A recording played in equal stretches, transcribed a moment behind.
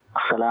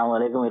अस्सलाम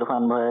वालेकुम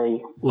इरफान भाई।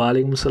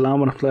 वालेकुम सलाम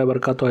रहमतुल्लाहि व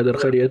बरकातुहू। इधर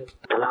खैरियत?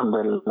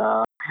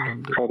 अल्हम्दुलिल्लाह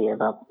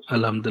खैरियत आप?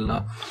 अल्हम्दुलिल्लाह।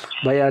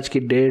 भाई आज की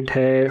डेट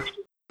है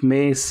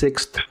मई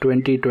 6,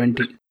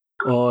 2020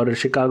 और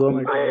शिकागो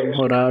में टाइम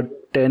हो रहा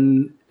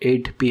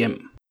 10:08 PM।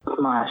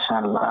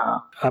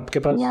 माशाल्लाह। आपके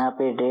पास? यहाँ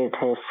पे डेट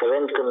है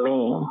 7 मई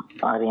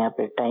और यहाँ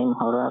पे टाइम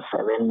हो रहा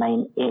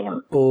 7:09 AM।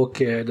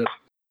 ओके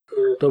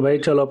इधर तो भाई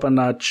चलो अपन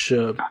आज,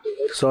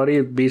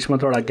 सॉरी बीच में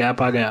थोड़ा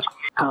गैप आ गया।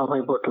 हाँ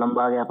भाई बहुत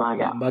लंबा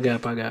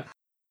गैप आ गया।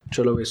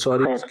 चलो भाई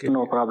सॉरी।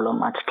 नो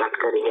प्रॉब्लम, आज स्टार्ट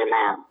करेंगे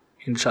नया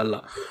इंशाल्लाह।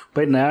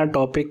 भाई नया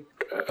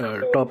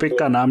टॉपिक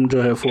का नाम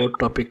जो है फोर्थ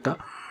टॉपिक का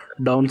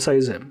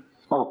डाउनसाइज है।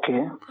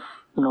 Okay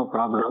no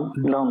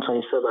problem, down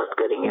size से बात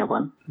करेंगे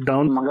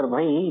अपन। मगर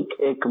भाई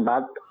एक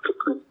बात,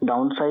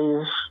 डाउन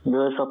साइज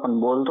जो है सो अपन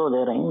बोल तो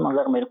दे रहे हैं,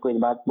 मगर मेरे को एक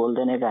बात बोल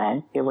देने का है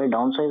कि भाई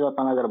डाउन साइज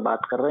अपन अगर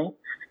बात कर रहे हैं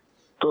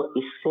तो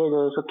इससे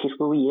जो है सो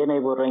किसको भी ये नहीं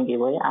बोल रहे हैं कि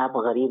भाई आप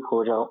गरीब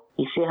हो जाओ।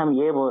 इससे हम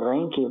ये बोल रहे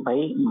हैं कि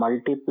भाई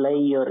मल्टीप्लाई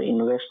योर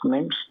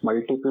इन्वेस्टमेंट्स,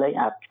 मल्टीप्लाई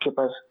आपके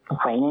पास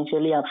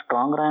फाइनेंशियली आप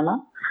स्ट्रांग रहना,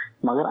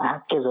 मगर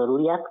आपके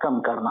जरूरियात कम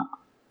करना,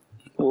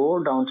 वो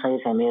डाउन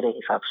साइज है मेरे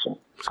हिसाब से।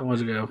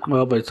 समझ गया।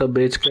 वाह भाई, सब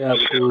बेच के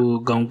आपको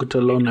गाँव को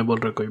चलो नहीं बोल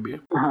रहा कोई भी।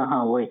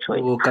 हाँ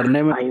वही वो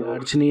करने में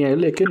अर्ज नहीं है,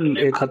 लेकिन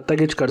एक हद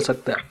तक कर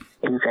सकता है।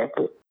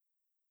 एग्जैक्टली।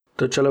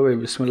 तो चलो भाई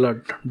बिस्मिल्लाह।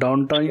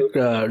 डाउन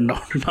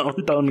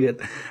गए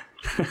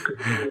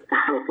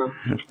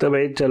तो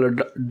भाई चलो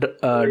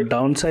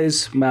डाउन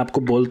साइज मैं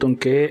आपको बोलता हूँ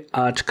कि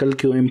आजकल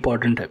क्यों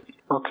इम्पोर्टेंट है।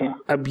 ओके।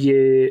 अब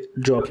ये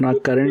जो अपना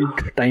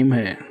करंट टाइम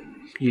है,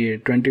 ये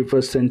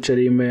 21st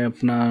सेंचुरी में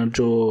अपना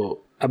जो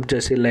अब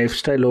जैसे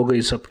लाइफस्टाइल हो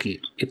गई सबकी,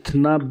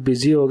 इतना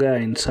बिजी हो गया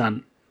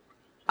इंसान।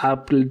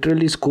 आप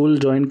लिटरली स्कूल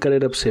ज्वाइन करे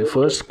जब से,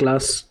 फर्स्ट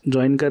क्लास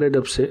ज्वाइन करे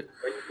जब से,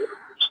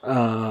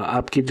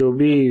 आपकी जो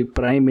भी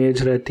प्राइम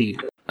एज रहती,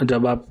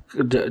 जब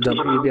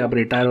भी आप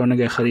रिटायर होने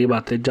के करीब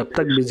आते, जब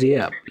तक बिजी है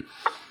आप,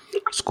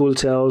 स्कूल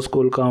से आओ,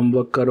 स्कूल का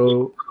होमवर्क करो,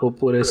 वो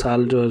पूरे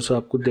साल जो है सो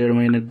आपको 1.5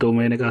 महीने 2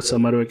 महीने का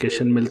समर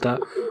वेकेशन मिलता,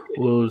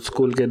 वो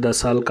स्कूल के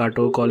 10 साल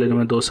काटो, कॉलेज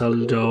में 2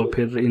 साल जाओ,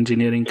 फिर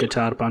इंजीनियरिंग के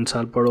 4-5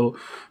 साल पढ़ो,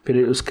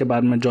 फिर उसके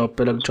बाद में जॉब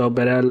पे लग जाओ।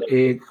 बहरहाल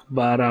एक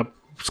बार आप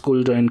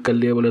स्कूल ज्वाइन कर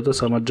लिए बोले तो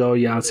समझ जाओ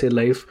यहाँ से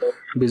लाइफ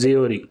बिजी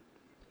हो रही।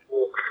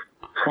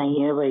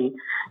 सही है भाई।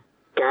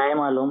 क्या है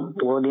मालूम,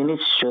 वो दिन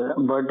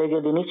बर्थडे के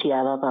दिन ही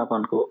याद आता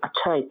अपन को,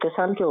 अच्छा इतने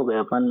साल के हो गए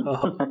अपन।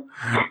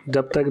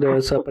 जब तक जो है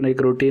अपन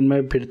एक रूटीन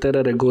में फिरते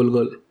रहे गोल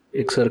गोल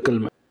एक सर्कल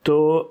में। तो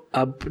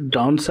अब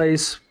डाउन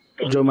साइज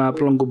जो मैं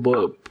आप लोगों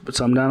को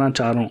समझाना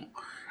चाह रहा हूँ,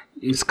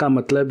 इसका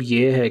मतलब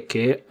ये है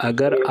कि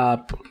अगर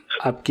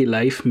आपकी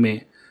लाइफ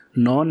में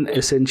नॉन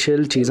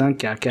एसेंशियल चीज़ें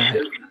क्या क्या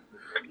है।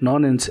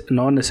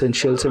 नॉन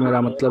एसेंशियल से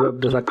मेरा मतलब है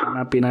जैसा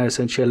खाना पीना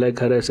एसेंशियल है,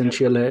 घर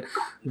एसेंशियल है,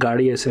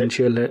 गाड़ी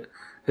एसेंशियल है।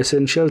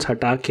 एसेंशियल्स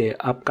हटा के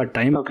आपका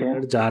टाइम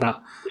किधर जा रहा,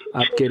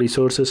 आपके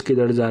रिसोर्सेज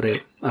किधर जा रहे,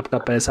 आपका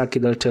पैसा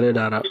किधर चले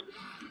जा रहा,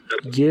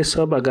 ये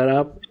सब अगर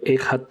आप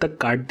एक हद तक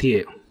काट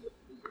दिए,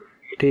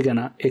 ठीक है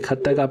ना, एक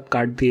हद तक आप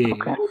काट दिए,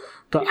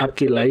 तो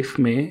आपकी लाइफ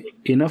में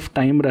इनफ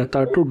टाइम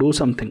रहता टू डू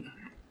समथिंग।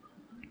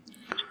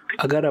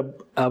 अगर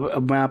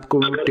अब मैं आपको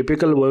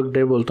टिपिकल वर्क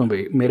डे बोलता हूँ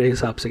भाई, मेरे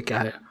हिसाब से क्या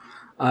है।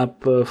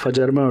 आप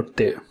फजर में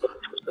उठते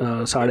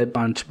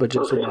 5:30 बजे,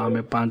 सुबह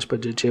में 5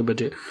 बजे 6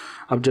 बजे,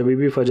 अब जब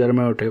भी फजर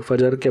में उठे,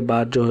 फजर के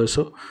बाद जो है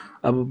सो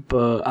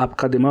अब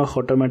आपका दिमाग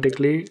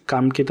ऑटोमेटिकली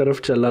काम की तरफ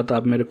चल रहा था।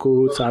 अब मेरे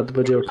को 7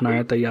 बजे उठना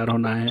है, तैयार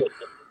होना है,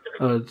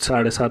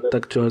 7:30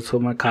 तक जो है सो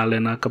मैं खा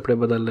लेना, कपड़े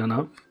बदल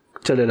लेना,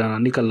 चले जाना,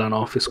 निकल जाना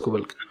ऑफिस को।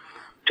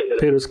 बल्कि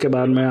फिर उसके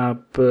बाद में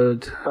आप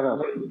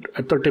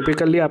तो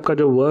टिपिकली आपका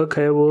जो वर्क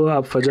है वो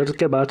आप फजर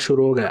के बाद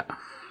शुरू हो गया।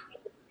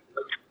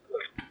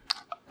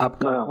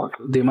 आपका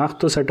दिमाग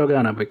तो सेट हो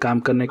गया ना भाई, काम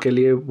करने के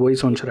लिए वही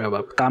सोच रहे हो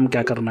आप, काम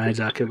क्या करना है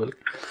जाके। बल्कि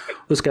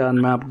उसके बाद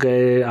में आप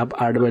गए, आप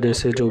 8 बजे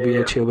से जो भी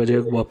है 6 बजे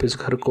वापस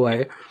घर को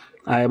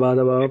आए बाद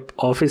अब आप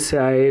ऑफिस से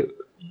आए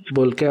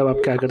बोल के अब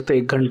आप क्या करते,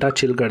 1 घंटा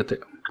चिल करते,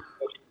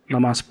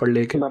 नमाज़ पढ़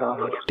लेके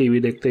टीवी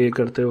देखते, ये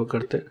करते वो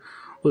करते।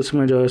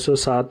 उसमें जो है सो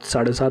 7,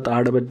 7:30,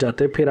 8 बज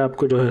जाते। फिर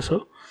आपको जो है सो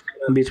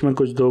बीच में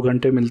कुछ 2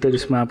 घंटे मिलते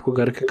जिसमें आपको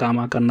घर के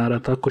काम करना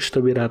रहता, कुछ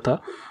तो भी रहता।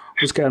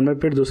 उसके बाद में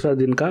फिर दूसरा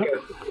दिन का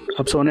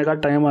अब सोने का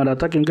टाइम आ रहा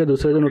था, क्योंकि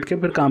दूसरे दिन उठ के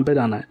फिर काम पे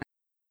जाना है।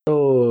 तो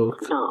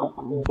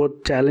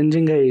बहुत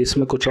चैलेंजिंग है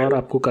इसमें कुछ और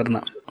आपको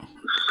करना।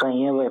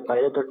 सही है भाई,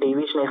 पहले तो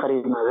टीवी नहीं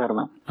खरीदना घर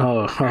में।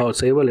 हाँ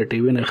सही बोले,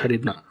 टीवी नहीं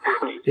खरीदना।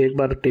 एक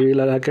बार टीवी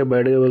लगा के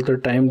बैठ गए बोलते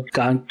टाइम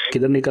कहाँ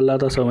किधर निकल रहा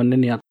था समझ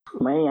नहीं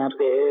आता।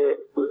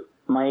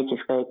 मैं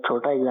एक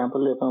छोटा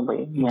एग्जांपल देता हूँ भाई।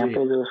 यहाँ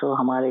पे जो सो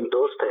हमारे एक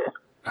दोस्त है,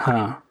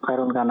 हाँ खैर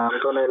उनका नाम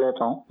तो ले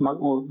लेता हूँ,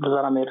 मगर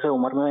जरा मेरे से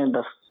उम्र में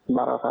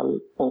 10-12 साल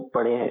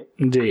बड़े है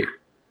जी।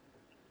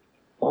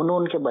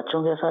 उनके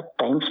बच्चों के साथ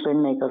टाइम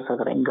स्पेंड नहीं कर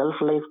सक रहे। गल्फ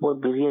लाइफ बहुत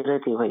बिजी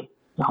रहती भाई।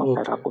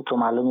 आपको तो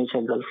मालूम ही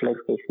है गल्फ लाइफ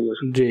कैसी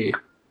है जी।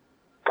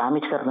 काम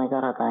ही करने का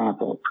रहता है यहाँ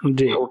पे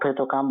जी। उठे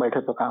तो काम,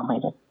 बैठे तो काम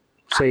है।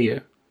 सही है।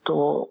 तो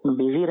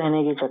बिजी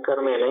रहने के चक्कर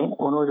में नहीं,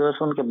 उन्होंने जो है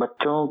उनके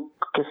बच्चों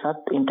के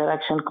साथ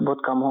इंटरेक्शन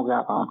बहुत कम हो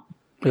गया था।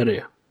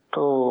 अरे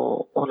तो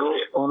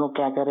उन्होंने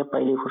क्या करे,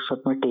 पहली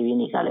फुर्सत में टीवी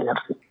निकाले घर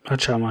से।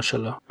 अच्छा,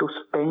 माशाल्लाह। To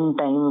spend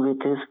time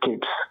with his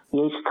kids,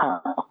 यही था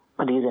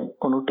रीजन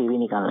उन्होंने टीवी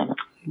निकालने का।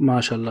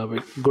 माशाल्लाह भाई,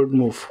 गुड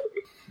मूव।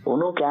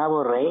 उन्होंने क्या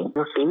बोल रहे,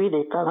 जो टीवी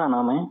देखता था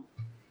ना मैं,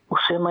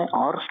 उससे मैं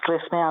और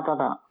स्ट्रेस में आता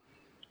था।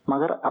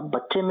 मगर अब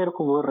बच्चे मेरे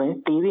को बोल रहे हैं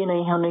टीवी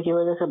नहीं होने की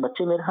वजह से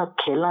बच्चे मेरे साथ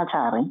खेलना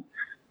चाह रहे हैं,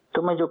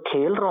 तो मैं जो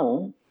खेल रहा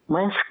हूँ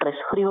मैं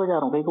स्ट्रेस फ्री हो जा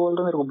रहा हूँ। कहीं बोल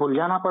तो मेरे को भूल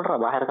जाना पड़ रहा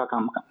बाहर का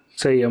काम का।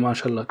 सही है,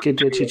 माशाल्लाह,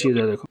 कितनी अच्छी चीज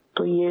है। देखो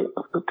तो ये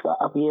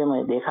अब ये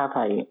मैं देखा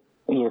था,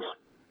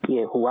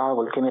 ये हुआ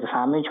बोल के मेरे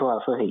सामने ही हुआ।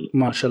 सो है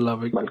माशाल्लाह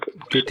भाई,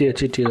 कितनी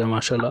अच्छी चीज है,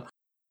 माशाल्लाह।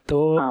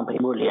 तो हाँ भाई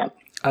बोलिए।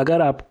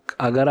 अगर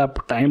आप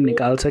टाइम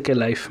निकाल सके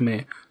लाइफ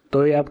में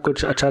तो ये आप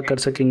कुछ अच्छा कर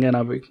सकेंगे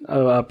ना भाई।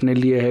 अपने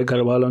लिए है,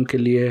 घर वालों के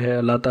लिए है,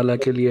 अल्लाह ताला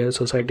के लिए है,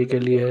 सोसाइटी के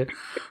लिए है,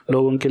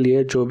 लोगों के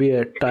लिए, जो भी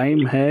है,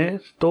 टाइम है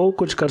तो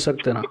कुछ कर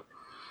सकते ना।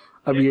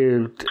 अब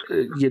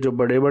ये जो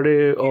बड़े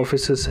बड़े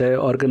ऑफिसेस है,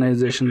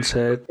 ऑर्गेनाइजेशंस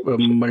है,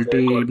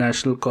 मल्टी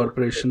नेशनल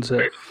कॉरपोरेशंस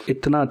है,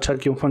 इतना अच्छा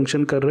क्यों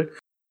फंक्शन कर रहे?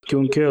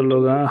 क्योंकि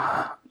लोग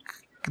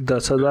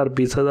 10,000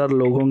 20,000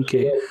 लोगों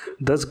के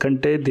 10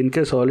 घंटे दिन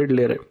के सॉलिड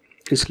ले रहे,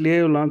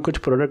 इसलिए लोग कुछ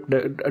प्रोडक्ट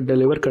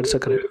डिलीवर कर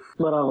सक रहे।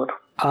 बराबर।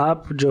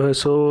 आप जो है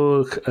सो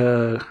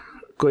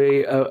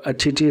कोई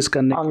अच्छी चीज़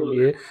करने के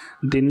लिए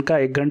दिन का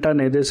 1 घंटा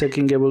नहीं दे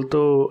सकेंगे बोल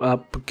तो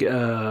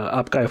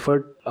आपका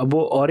एफर्ट। अब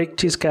वो और एक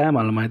चीज़ क्या है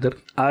मालूम है, इधर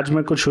आज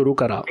मैं कुछ शुरू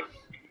करा,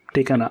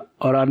 ठीक है ना,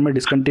 और आज मैं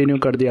डिसकंटिन्यू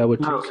कर दिया वो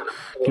चीज़,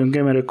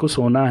 क्योंकि मेरे को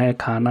सोना है,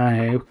 खाना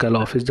है, कल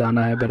ऑफिस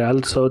जाना है,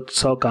 बहरहाल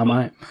 100 काम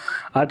है।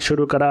 आज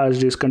शुरू करा,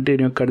 आज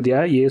डिसकंटिन्यू कर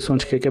दिया, ये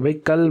सोच के कि भाई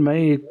कल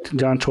मैं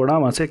जहाँ छोड़ा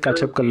वहाँ से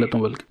कैचअप कर लेता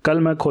हूँ, बल्कि कल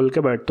मैं खोल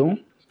के बैठता हूँ।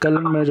 कल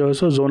मैं जो है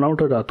सो जोन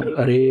आउट हो जाता हूँ,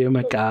 अरे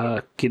मैं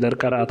किधर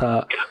कर रहा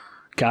था,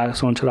 क्या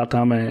सोच रहा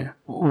था मैं।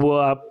 वो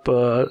आप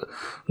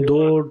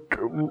दो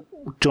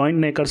ज्वाइन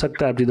नहीं कर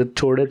सकते। आप जिधर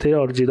छोड़े थे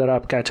और जिधर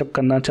आप कैचअप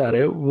करना चाह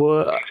रहे हो वो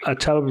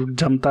अच्छा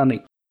जमता नहीं।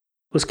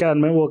 उसके बाद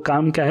में वो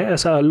काम क्या है,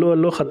 ऐसा अल्लू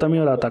अल्लू ख़त्म ही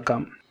हो रहा था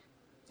काम,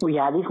 वो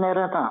याद ही नहीं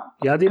रहता।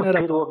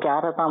 फिर वो क्या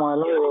रहता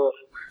मालूम,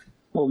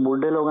 वो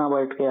बूढ़े लोग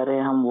बैठ के अरे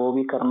हम वो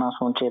भी करना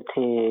सोचे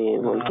थे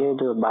बोल के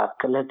जो बात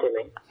कर लेते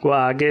भाई। वो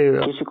आगे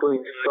किसी को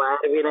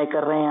इंस्पायर भी नहीं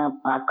कर रहे हैं।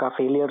 आपका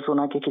फेलियर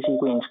सुना के किसी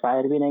को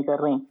इंस्पायर भी नहीं कर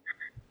रहे हैं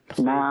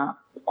ना,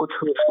 कुछ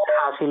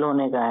हासिल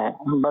होने का है,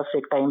 बस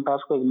एक टाइम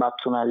पास को एक बात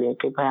सुना लिया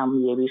कि भाई हम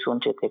ये भी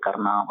सोचे थे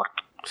करना।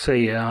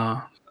 सही है,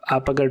 हाँ।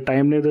 आप अगर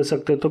टाइम नहीं दे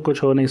सकते तो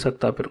कुछ हो नहीं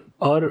सकता फिर।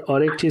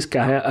 और एक चीज़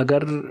क्या है,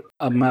 अगर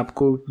अब मैं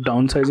आपको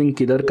डाउनसाइजिंग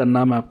किधर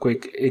करना, मैं आपको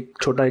एक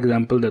छोटा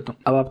एग्जांपल देता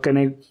हूँ। अब आपके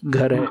ने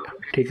घर है,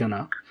 ठीक है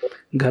ना,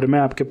 घर में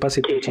आपके पास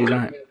इतनी चीज़ें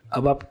हैं।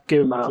 अब आपके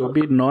जो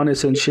भी नॉन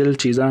एसेंशियल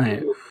चीज़ें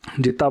हैं,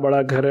 जितना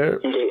बड़ा घर है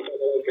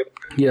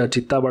या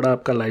जितना बड़ा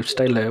आपका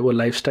लाइफस्टाइल है, वो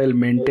लाइफस्टाइल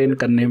मेंटेन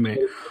करने में,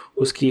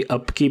 उसकी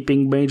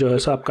अपकीपिंग में जो है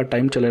सो आपका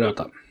टाइम चले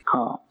जाता।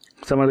 हाँ,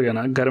 समझ गया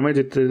ना। घर में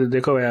जितने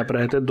देखो भाई, आप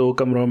रहते 2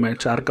 कमरों में,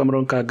 4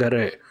 कमरों का घर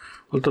है,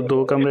 वो तो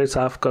 2 कमरे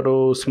साफ़ करो,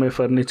 उसमें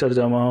फर्नीचर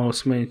जमाओ,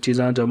 उसमें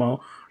चीज़ें जमाओ,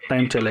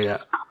 टाइम चलेगा,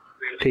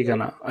 ठीक है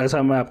ना।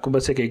 ऐसा मैं आपको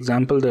बस एक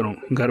एग्जांपल दे रहा हूँ,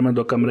 घर में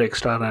 2 कमरे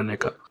एक्स्ट्रा रहने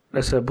का।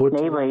 ऐसा बहुत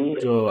नहीं भाई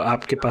जो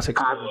आपके पास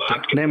एक्स्ट्रा होते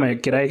हैं। नहीं, मैं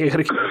किराए के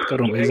घर की बात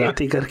करूँ भाई,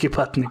 ज़ाती घर की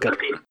बात नहीं कर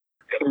रहा।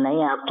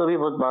 नहीं, आप तो भी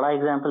बहुत बड़ा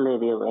एग्जाम्पल दे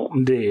दिए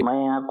भाई।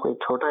 मैं आपको एक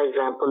छोटा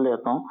एग्जाम्पल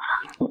देता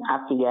हूँ।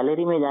 आपकी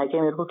गैलरी में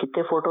जाके मेरे को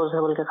कितने फोटोज है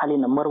बोल के खाली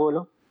नंबर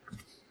बोलो।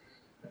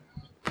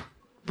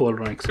 बोल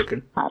रहा हूँ, एक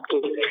सेकंड। आपकी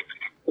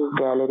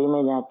गैलरी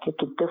में जाके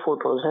कितने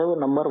फोटोज है वो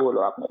नंबर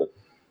बोलो आप मेरे।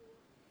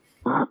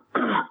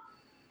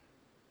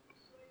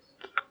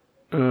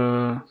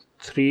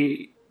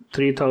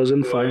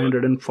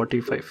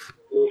 3,545।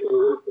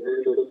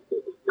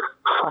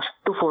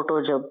 फर्स्ट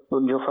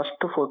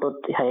फोटो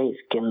है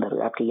इसके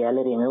अंदर आपकी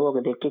गैलरी में, वो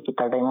देख के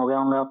कितना टाइम हो गया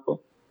होगा आपको?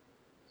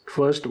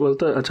 फर्स्ट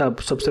बोलते, अच्छा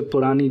सबसे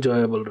पुरानी जो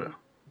है बोल रहे हो?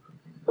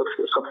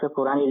 सबसे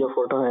पुरानी जो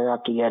फोटो है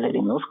आपकी गैलरी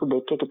में, उसको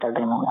देख के कितना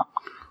टाइम हो गया?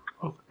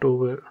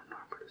 अक्टूबर,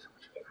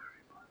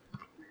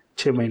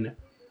 6 महीने।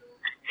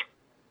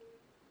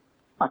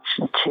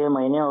 अच्छा, 6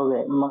 महीने हो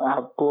गए।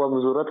 आपको अब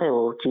जरूरत है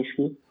वो चीज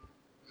की?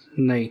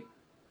 नहीं।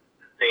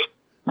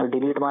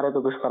 डिलीट मारे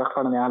तो कुछ फर्क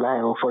पड़ने वाला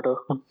है वो फोटो?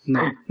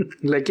 नहीं,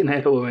 लेकिन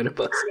है वो मेरे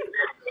पास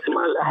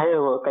है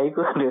वो। कहीं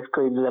को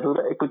कोई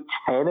जरूरत है, कुछ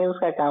है नहीं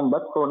उसका काम,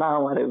 बस होना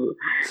हमारे को।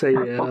 सही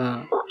है,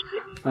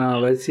 हाँ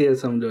वैसे है,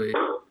 समझो। ये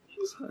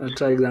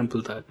अच्छा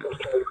एग्जाम्पल था।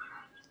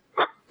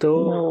 तो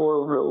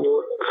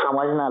वो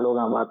समझना लोग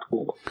बात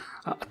को।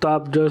 तो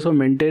आप जो सो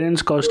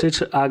मेंटेनेंस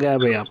कॉस्टेज आ गया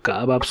भाई आपका।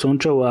 अब आप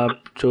सोचो,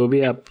 आप जो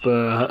भी आप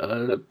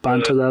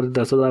 5,000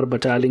 10,000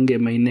 बचा लेंगे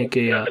महीने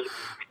के, या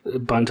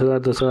 5,000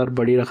 10,000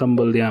 बड़ी रकम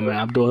बोल दिया मैं,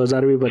 आप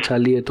 2,000 भी बचा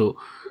लिए तो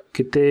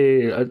कितने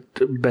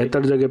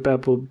बेहतर जगह पे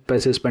आप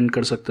पैसे स्पेंड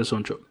कर सकते,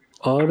 सोचो।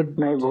 और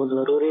नहीं, बहुत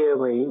जरूरी है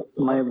भाई।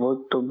 मैं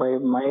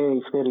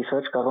इस पे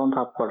रिसर्च कर रहा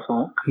था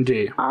परसों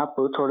जी। आप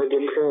थोड़े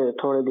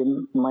दिन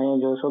मैं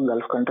जो सो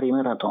गल्फ कंट्री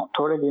में रहता हूँ,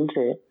 थोड़े दिन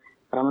से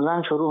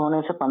रमजान शुरू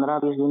होने से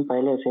 15-20 दिन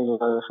पहले से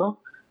जो सो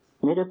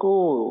मेरे को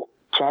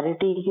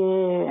चैरिटी के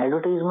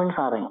एडवर्टाइजमेंट्स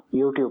आ रहे हैं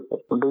यूट्यूब पे।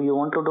 Do you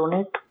want to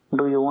donate,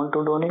 do you want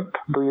to donate,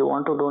 do you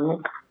want to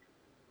donate.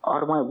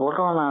 और मैं बोल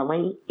रहा हूँ ना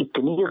भाई,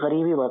 इतनी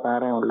गरीबी बता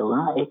रहे हैं उन लोग।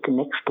 हाँ, एक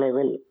नेक्स्ट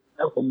लेवल,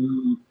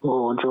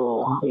 वो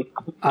जो एक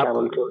क्या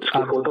बोलते हो उसकी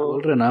फोटो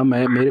बोल रहे ना,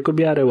 मैं मेरे को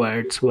भी आ रहे वो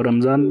एड्स, वो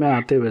रमजान में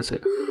आते वैसे,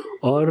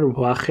 और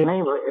वाकई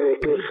नहीं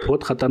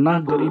बहुत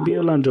खतरनाक गरीबी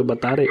वाला जो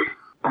बता रहे।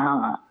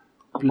 हाँ,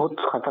 बहुत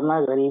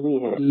खतरनाक गरीबी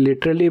है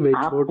लिटरली भाई।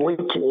 आप वही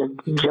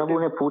जब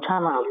उन्हें पूछा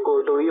ना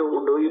आपको,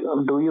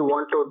 do you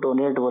want to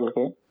donate बोल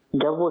के,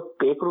 जब वो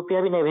 1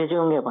 रुपया भी नहीं भेजे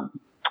होंगे अपन,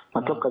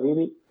 मतलब कभी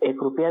भी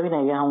 1 रुपया भी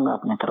नहीं गया होगा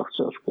अपने तरफ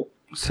से उसको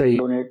सही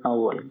डोनेट ना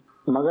बोल,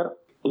 मगर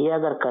ये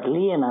अगर कर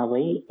लिए ना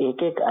भाई,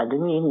 एक एक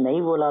आदमी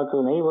नहीं बोला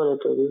तो नहीं बोले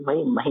तो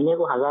भाई महीने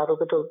को 1000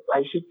 रुपए तो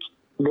ऐसी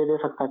दे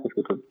सकता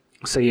किसी को।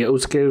 सही है,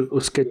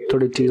 उसके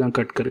थोड़ी चीजें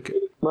कट करके,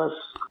 बस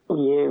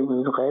ये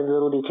गैर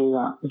जरूरी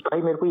चीजें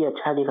भाई मेरे को ये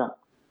अच्छा दिखा।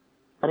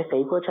 अरे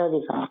कई को अच्छा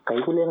दिखा,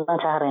 कई को लेना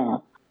चाह रहे हैं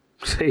आप।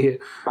 सही है,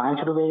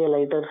 5 रुपए के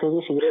लाइटर से भी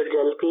सिगरेट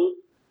जलती,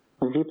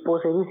 जिप्पो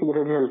से भी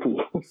सिगरेट जलती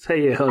है।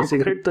 सही है, और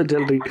सिगरेट तो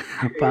जल रही।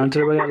 5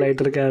 रुपए का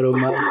लाइटर क्या रो,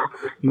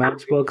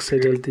 मैच बॉक्स से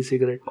जलती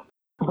सिगरेट।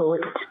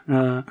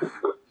 हाँ,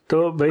 तो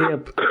भाई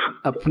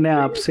अपने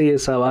आप से ये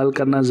सवाल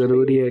करना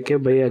ज़रूरी है कि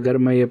भाई अगर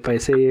मैं ये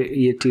पैसे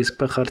ये चीज़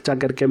पर ख़र्चा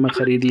करके मैं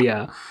ख़रीद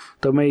लिया,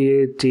 तो मैं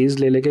ये चीज़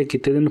ले लेके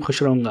कितने दिन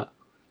खुश रहूँगा,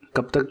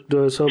 कब तक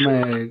जो है सो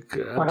मैं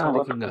अच्छा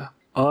दिखूँगा।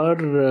 और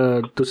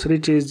दूसरी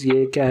चीज़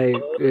ये क्या है,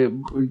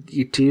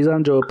 ये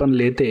चीज़ें जो अपन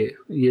लेते,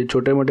 ये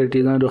छोटे मोटे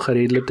चीज़ें जो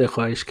ख़रीद लेते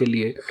ख्वाहिश के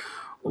लिए,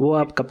 वो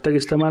आप कब तक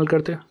इस्तेमाल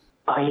करते?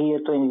 भाई ये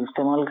तो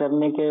इस्तेमाल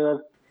करने के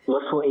बाद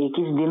बस वो एक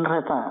ही दिन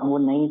रहता है, वो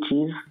नई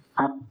चीज़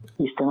आप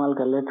इस्तेमाल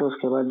कर लेते,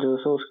 उसके बाद जो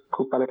सो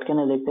उसको पलट के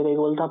नहीं देखते, कहीं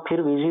बोलता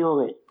फिर बिजी हो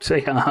गए।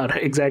 सही, हाँ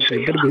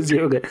एग्जैक्टली, फिर बिजी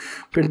हो गए,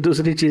 फिर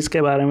दूसरी चीज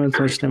के बारे में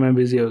सोचने में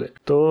बिजी हो गए।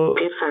 तो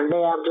फिर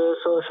संडे आप जो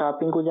सो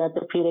शॉपिंग को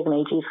जाते, फिर एक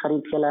नई चीज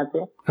खरीद के लाते,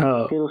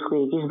 हाँ, फिर उसको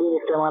एक ही दिन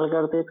इस्तेमाल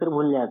करते, फिर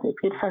भूल जाते,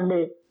 फिर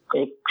संडे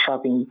एक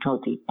शॉपिंग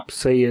होती।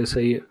 सही है,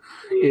 सही है।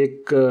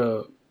 एक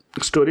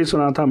स्टोरी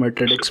सुना था मैं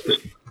टेडेक्स पे,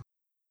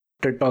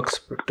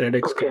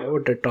 टेडेक्स क्या है वो,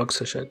 टेड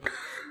टॉक्स है शायद।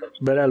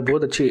 बहरहाल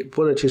बहुत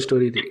अच्छी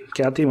स्टोरी थी।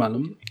 क्या थी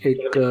मालूम,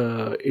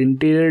 एक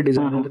इंटीरियर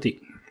डिज़ाइनर थी,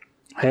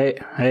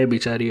 है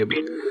बेचारी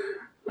अभी,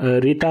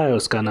 रीता है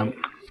उसका नाम।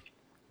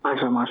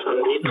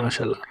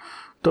 माशाल्लाह।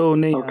 तो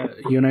उन्हें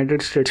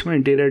यूनाइटेड स्टेट्स में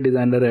इंटीरियर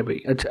डिज़ाइनर है भाई,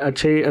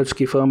 अच्छे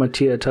उसकी फर्म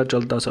अच्छी है, अच्छा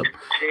चलता सब।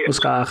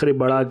 उसका आखिरी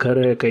बड़ा घर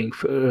है कहीं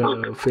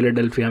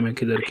फिलाडेल्फिया में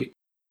किधर की।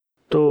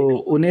 तो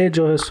उन्हें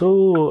जो है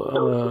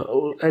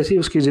सो ऐसी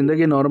उसकी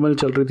ज़िंदगी नॉर्मल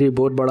चल रही थी,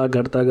 बहुत बड़ा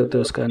घर था करते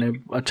उसका, ने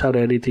अच्छा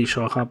रह रही थी,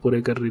 शौक़ां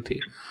पूरे कर रही थी।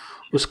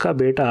 उसका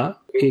बेटा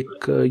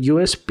एक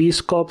US पीस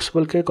कॉर्प्स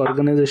बोल के एक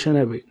ऑर्गेनाइजेशन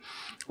है भाई,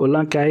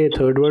 वो क्या है,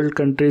 3rd वर्ल्ड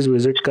कंट्रीज़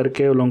विज़िट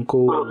करके उन लोगों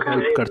को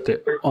हेल्प करते,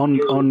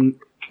 ऑन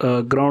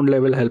ग्राउंड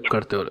लेवल हेल्प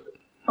करते हो।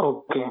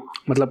 ओके,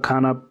 मतलब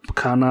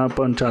खाना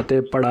पहुंचाते,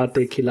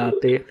 पढ़ाते,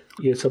 खिलाते,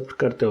 ये सब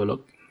करते वो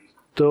लोग।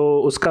 तो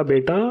उसका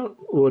बेटा,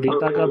 वो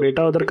रीता का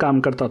बेटा उधर काम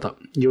करता था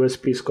US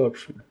पीस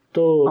कॉर्प्स में।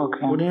 तो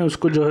उन्हें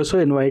उसको जो है सो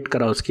इनवाइट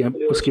करा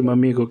उसकी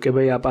मम्मी को कि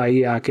भाई आप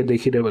आइए, आके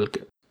देखिए बोल के।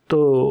 तो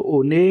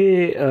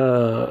उन्हें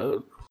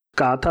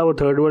कहा था, वो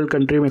 3rd वर्ल्ड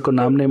कंट्री में को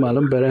नाम नहीं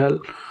मालूम, बहरहाल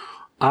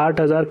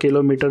 8000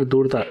 किलोमीटर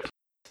दूर था।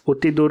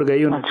 उतनी दूर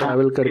गई उन्हें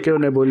ट्रैवल करके,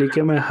 उन्हें बोली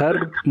कि मैं हर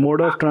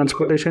मोड ऑफ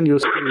ट्रांसपोर्टेशन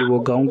यूज़ करी वो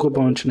गाँव को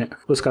पहुँचने।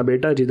 उसका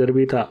बेटा जिधर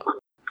भी था,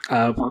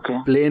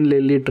 प्लेन ले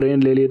ली,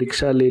 ट्रेन ले ली,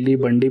 रिक्शा ले ली,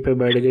 बंडी पे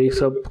बैठ गई,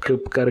 सब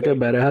करके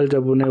बहरहाल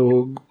जब उन्हें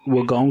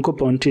वो गांव को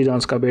पहुंची जहाँ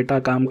उसका बेटा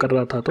काम कर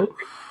रहा था, तो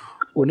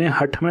उन्हें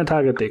हट में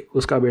था कहते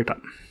उसका बेटा,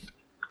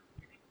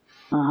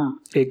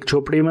 एक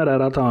झोपड़ी में रह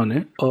रहा था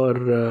उन्हें। और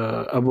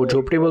अब वो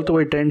झोपड़ी बोलते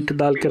वही टेंट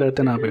डाल के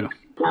रहते ना पे,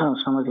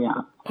 समझ गया,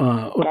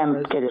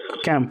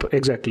 कैंप,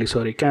 एग्जैक्टली,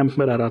 सॉरी, कैंप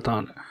में रह रहा था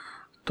उन्हें।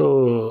 तो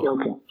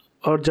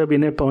और जब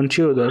इन्हें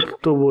पहुंची उधर,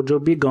 तो वो जो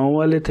भी गांव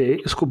वाले थे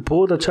इसको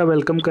बहुत अच्छा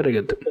वेलकम करे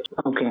गए थे।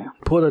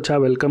 बहुत अच्छा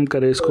वेलकम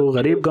करे इसको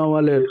गरीब गांव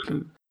वाले।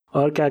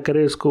 और क्या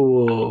करे, इसको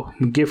वो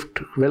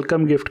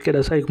वेलकम गिफ्ट के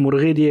जैसा एक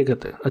मुर्गी दिए गए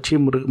थे, अच्छी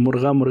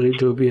मुर्गी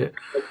जो भी है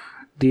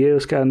दिए।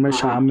 उसके बाद में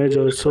शाम में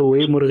जो सो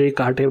वही मुर्गी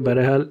काटे,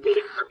 बहरहाल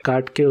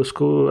काट के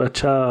उसको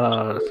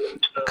अच्छा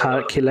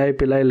खिलाए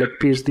पिलाए, लेग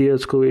पीस दिए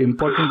उसको,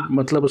 इम्पोर्टेंट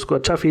मतलब उसको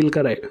अच्छा फील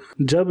कराए।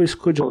 जब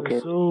इसको जो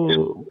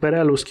सो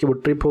बहरहाल उसकी वो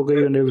ट्रिप हो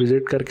गई, उन्हें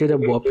विजिट करके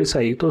जब वापस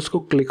आई तो उसको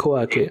क्लिक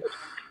हुआ कि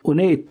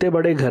उन्हें इतने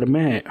बड़े घर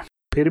में है,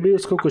 फिर भी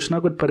उसको कुछ ना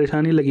कुछ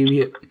परेशानी लगी हुई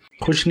है,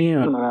 खुश नहीं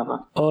है।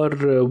 और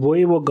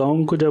वही वो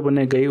गाँव को जब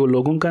उन्हें गई, वो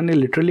लोगों का नहीं,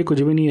 लिटरली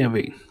कुछ भी नहीं है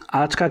भाई,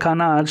 आज का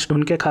खाना आज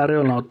ढूंढ के खा रहे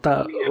हो ना,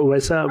 उतना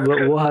वैसा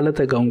वो हालत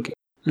है गाँव की।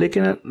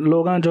 लेकिन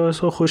लोग जो है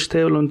सो खुश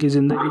थे, उन की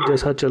ज़िंदगी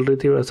जैसा चल रही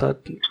थी वैसा,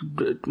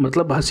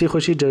 मतलब हंसी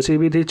खुशी जैसी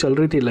भी थी चल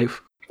रही थी लाइफ।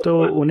 तो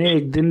उन्हें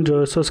एक दिन जो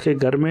है सो उसके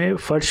घर में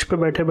फर्श पे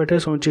बैठे बैठे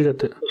सोची गए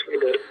थे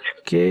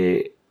कि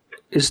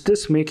is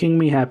this making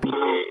me happy.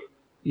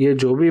 ये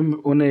जो भी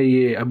उन्हें,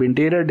 ये अब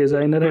इंटीरियर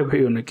डिज़ाइनर है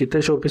भाई, उन्हें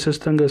कितने शो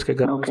पीसेस थे इसके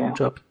घर में,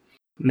 सोचो आप,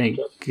 नहीं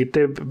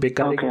कितने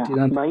बेकार की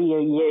चीज़ें भाई।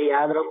 ये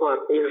याद रखो,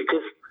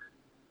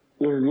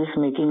 Is this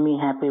making me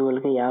happy बोल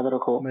के याद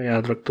रखो। मैं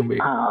याद रखता हूँ भाई।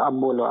 हाँ, अब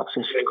बोलो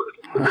आपसे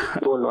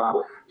बोलो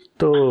आप।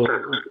 तो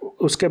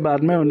उसके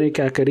बाद में उन्हें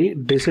क्या करी,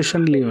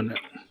 डिसीजन ली उन्हें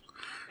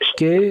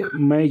कि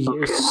मैं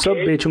ये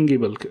सब बेचूंगी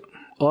बल्कि,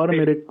 और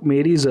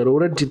मेरी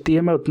ज़रूरत जितनी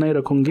है मैं उतना ही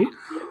रखूंगी,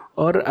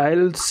 और आई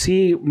विल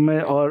सी,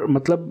 मैं और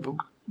मतलब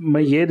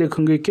मैं ये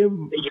देखूंगी कि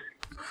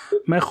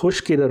मैं खुश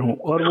किधर हूँ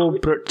और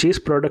वो चीज़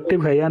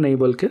प्रोडक्टिव है या नहीं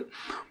बोल के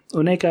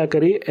उन्हें क्या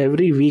करी,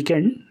 एवरी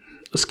वीकेंड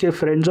उसके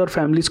फ्रेंड्स और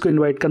फैमिलीज को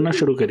इनवाइट करना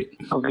शुरू करी।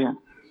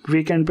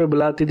 वीकेंड पे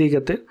बुलाती थी,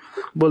 कहते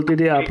बोलती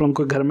थी आप लोगों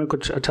को घर में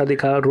कुछ अच्छा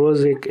दिखा,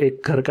 रोज़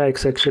एक घर का एक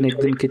सेक्शन, एक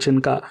दिन किचन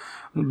का,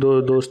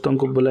 दोस्तों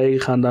को बुलाई,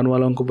 ख़ानदान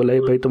वालों को बुलाई,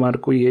 भाई तुम्हारे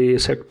को ये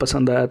सेट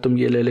पसंद आया तुम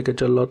ये ले लेके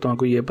चल लो,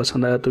 तुम्हारे ये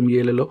पसंद आया तुम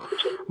ये ले लो,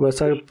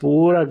 वैसा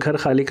पूरा घर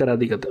खाली करा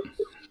दी कहते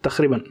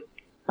तकरीबन।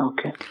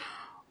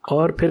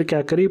 और फिर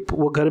क्या करी,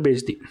 वो घर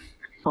बेच दी।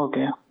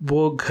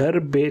 वो घर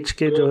बेच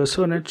के जो है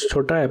सो ने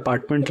छोटा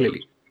अपार्टमेंट ले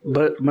ली।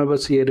 मैं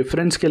बस ये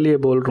रेफरेंस के लिए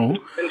बोल रहा हूँ,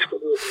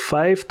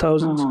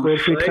 5000 स्क्वायर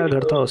फीट का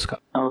घर था उसका।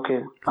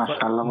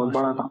 माशाल्लाह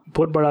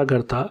बहुत बड़ा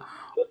घर था।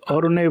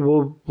 और उन्हें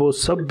वो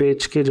सब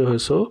बेच के जो है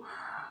सो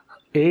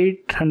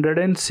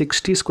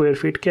 860 स्क्वायर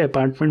फीट के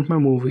अपार्टमेंट में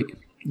मूव हुई।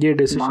 ये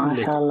डिसीजन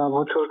लेके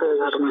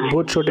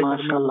बहुत छोटे घर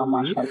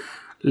में,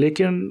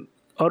 लेकिन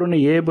और उन्हें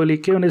ये बोली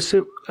कि उन्हें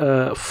सिर्फ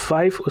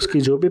 5 उसकी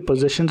जो भी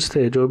पोजेशंस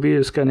थे, जो भी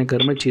उसके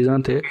घर में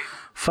चीज़ें थे,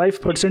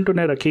 5%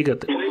 उन्हें रखी गए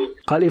थे।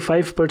 खाली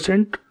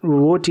 5%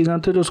 वो चीज़ें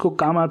थे जो उसको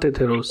काम आते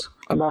थे रोज़,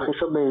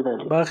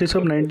 बाकी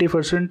सब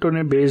 90%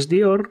 उन्हें बेच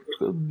दी और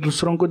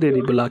दूसरों को दे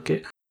दी बुला के।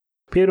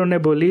 फिर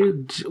उन्हें बोली,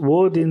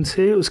 वो दिन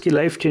से उसकी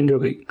लाइफ चेंज हो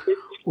गई।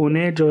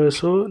 उन्हें जो है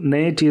सो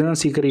नई चीज़ें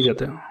सीख रही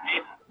कहते हैं।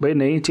 भाई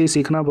नई चीज़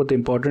सीखना बहुत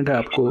इम्पोर्टेंट है।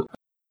 आपको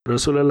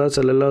रसूलुल्लाह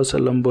सल्लल्लाहु अलैहि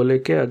वसल्लम बोले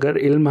कि अगर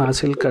इल्म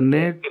हासिल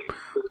करने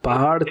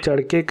पहाड़ चढ़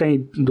के कहीं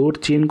दूर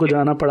चीन को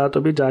जाना पड़ा तो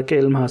भी जाके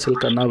इल्म हासिल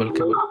करना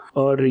बल्कि।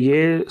 और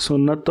ये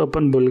सुन्नत तो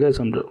अपन भूल गए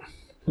समझो।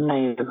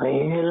 नहीं भाई,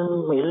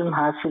 इल्म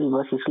हासिल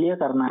बस इसलिए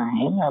करना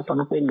है,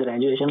 अपन को एक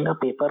ग्रेजुएशन का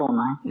पेपर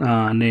होना है।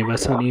 हाँ नहीं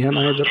वैसा नहीं है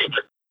ना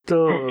इधर। तो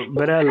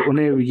बहरहाल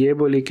उन्हें ये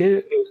बोली कि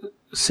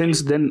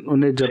सिंस देन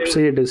उन्हें जब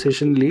से ये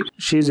डिसीजन ली,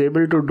 she is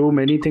able to do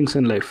many things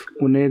in life.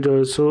 उन्हें जो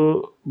है सो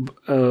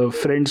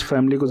फ्रेंड्स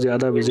फैमिली को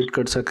ज़्यादा विजिट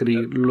कर सक रही,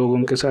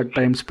 लोगों के साथ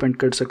टाइम स्पेंड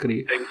कर सक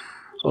रही,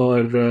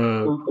 और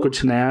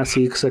कुछ नया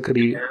सीख सक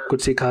रही,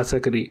 कुछ सिखा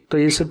सक रही। तो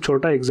ये सब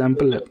छोटा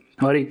एग्जाम्पल है।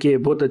 और एक ये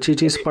बहुत अच्छी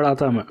चीज़ पढ़ा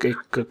था मैं,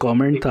 एक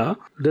कमेंट था,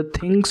 the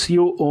things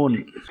you own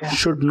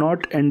should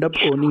not end up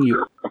owning you,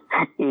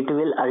 it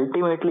will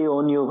ultimately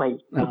own you भाई।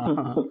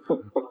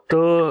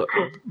 तो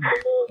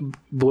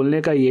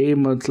बोलने का यही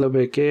मतलब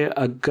है कि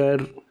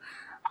अगर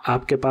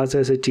आपके पास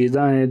ऐसे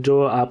चीज़ें हैं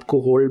जो आपको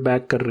होल्ड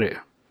बैक कर रहे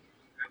हैं,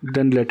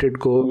 देन लेट इट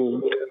गो।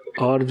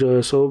 और जो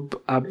है सो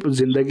आप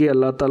ज़िंदगी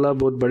अल्लाह ताला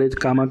बहुत बड़े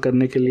काम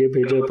करने के लिए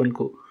भेजे अपन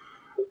को।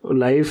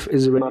 Life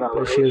is very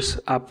precious.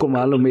 आपको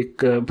मालूम,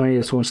 एक मैं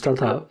ये सोचता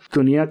था,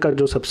 दुनिया का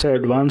जो सबसे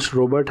एडवांस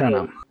रोबोट है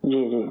ना,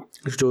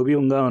 जो भी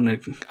होगा उन्हें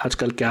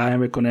आजकल क्या है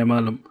मेरे को नहीं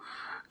मालूम,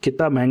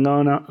 कितना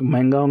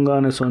महंगा होगा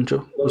उन्हें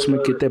सोचो। उसमें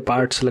कितने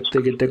पार्ट्स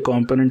लगते, कितने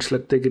कंपोनेंट्स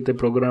लगते, कितने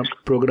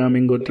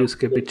प्रोग्रामिंग होती है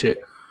उसके पीछे।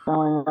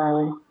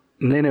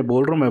 नहीं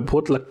बोल रहा हूँ मैं,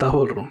 बहुत लगता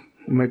बोल रहा हूँ।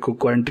 मेरे को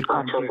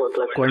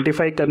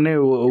क्वांटिफाई करने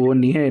वो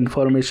नहीं है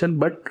इंफॉर्मेशन,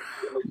 बट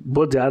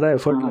बहुत ज़्यादा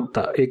एफर्ट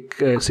लगता एक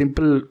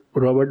सिंपल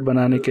रोबोट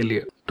बनाने के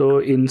लिए।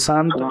 तो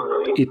इंसान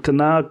तो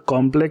इतना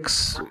कॉम्प्लेक्स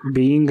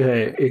बीइंग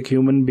है, एक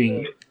ह्यूमन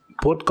बीइंग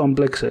बहुत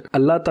कॉम्प्लेक्स है।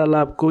 अल्लाह ताला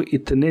आपको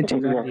इतने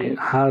चीज़ें दिए,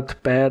 हाथ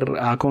पैर,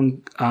 आँखों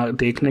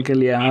देखने के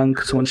लिए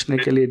आँख, सोचने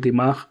के लिए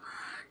दिमाग,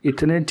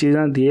 इतने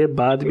चीज़ें दिए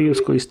बाद भी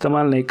उसको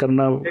इस्तेमाल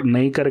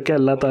नहीं करके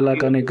अल्लाह ताला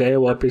का ने गए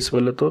वापस,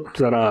 बोले तो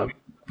ज़रा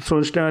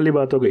सोचने वाली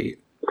बात हो गई।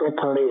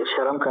 थोड़ी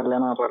शर्म कर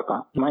लेना पड़ता।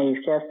 मैं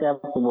इसके वास्ते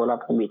आपको बोला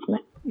था बीच में,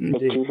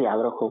 एक चीज याद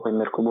रखो भाई,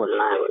 मेरे को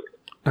बोलना है।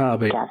 हाँ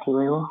भाई, क्या थी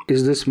भाई वो?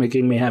 Is this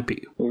making me happy?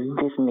 Is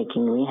this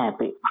making me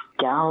happy?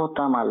 क्या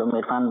होता मालूम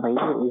इरफान भाई,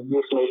 Is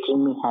this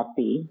making me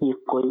happy ये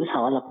कोई भी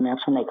सवाल अपने आप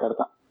से नहीं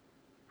करता।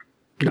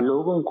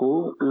 लोगों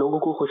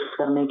को खुश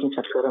करने के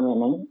चक्कर में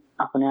नहीं,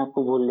 अपने आप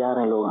को भूल जा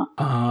रहे लोग।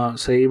 हाँ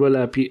सही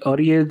बोला आप ही।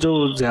 और ये जो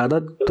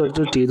ज्यादातर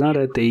जो चीज़ें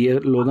रहते ये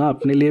लोग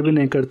अपने लिए भी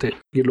नहीं करते।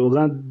 ये लोग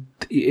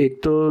एक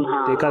तो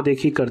देखा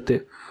देखी करते,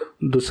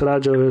 दूसरा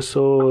जो है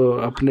सो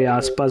अपने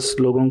आसपास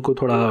लोगों को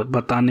थोड़ा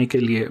बताने के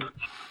लिए।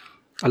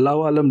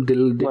 अल्लाह आलम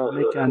दिल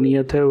में क्या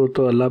नियत है वो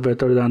तो अल्लाह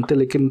बेहतर जानते।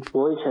 लेकिन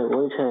वही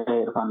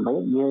है इरफान भाई,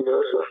 ये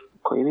जो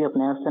कोई भी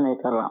अपने आप से नहीं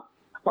कर रहा,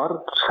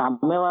 और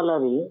सामने वाला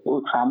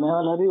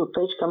भी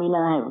उतना ही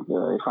कमीना है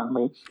इरफान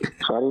भाई।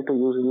 Sorry to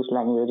use this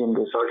language in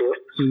this audio,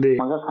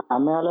 मगर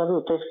सामने वाला भी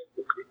उतना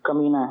ही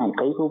कमीना है।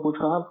 कई को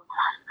पूछ रहा आप,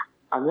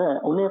 अगर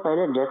उन्हें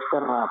पहले जज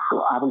कर रहा आपको,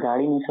 आप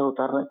गाड़ी में से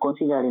उतर रहे, कौन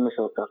सी गाड़ी में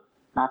से उतर,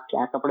 आप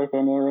क्या कपड़े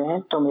पहने हुए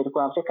हैं, तो मेरे को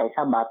आपसे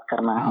कैसा बात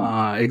करना है।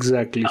 हाँ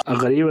एग्जैक्टली।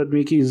 गरीब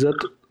आदमी की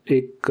इज्जत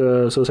एक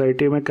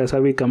सोसाइटी में कैसा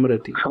भी कम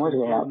रहती। समझ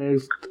गए आप?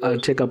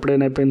 अच्छे कपड़े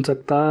नहीं पहन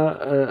सकता,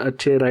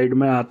 अच्छे राइड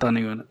में आता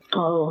नहीं होना,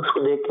 तो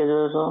उसको देख के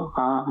जो है सो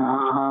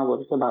हाँ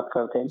बोल के बात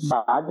करते हैं।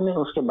 बाद में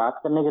उसके बात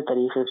करने के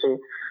तरीके से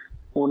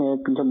उन्हें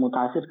जब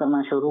मुतासिर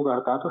करना शुरू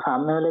करता तो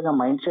सामने वाले का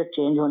माइंडसेट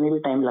चेंज होने भी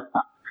टाइम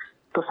लगता।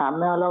 तो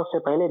सामने वाला उससे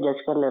पहले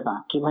जज कर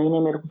लेता कि भाई ने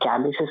मेरे को क्या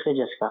बेसिस पे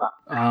जज करा।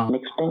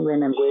 Next time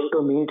when I am going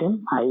to meet him,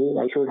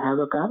 I should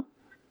have a car,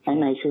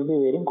 and I should be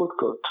wearing good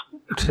clothes.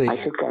 I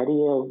should carry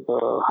a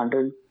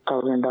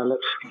 $100,000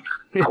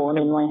 phone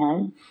in my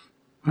hand.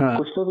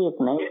 कुछ तो भी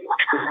अपना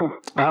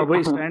हाँ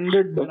वही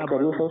स्टैंडर्ड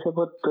से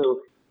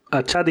बहुत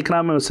अच्छा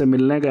दिखना, मैं उससे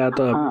मिलने गया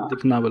तो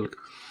दिखना बल्कि।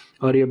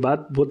 और ये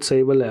बात बहुत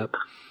सही बोले आप।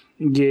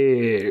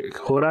 ये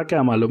हो रहा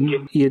क्या मालूम,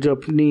 ये जो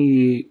अपनी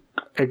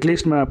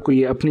एटलीस्ट मैं आपको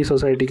ये अपनी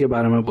सोसाइटी के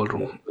बारे में बोल रहा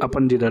हूँ,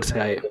 अपन जिधर से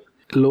आए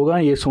लोग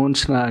ये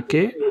सोचना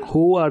कि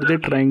who are they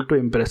trying to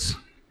impress.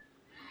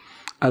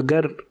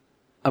 अगर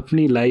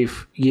अपनी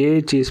लाइफ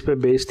ये चीज़ पे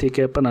बेस थी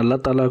कि अपन अल्लाह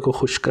ताला को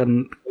खुश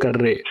कर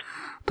रहे,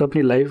 तो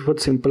अपनी लाइफ बहुत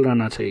सिंपल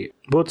रहना चाहिए,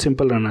 बहुत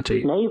सिंपल रहना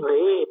चाहिए। नहीं भाई,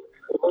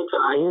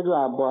 ये जो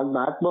आप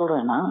बात बोल रहे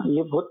हैं ना,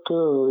 ये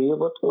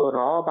बहुत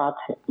रॉ बात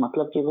है।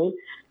 मतलब कि भाई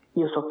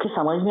ये सबके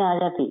समझ में आ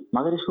जाती,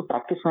 मगर इसको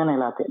प्रैक्टिस में नहीं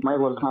लाते। मैं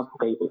बोलता हूँ आपको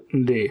कहीं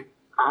पे,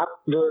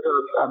 आप जो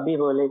अभी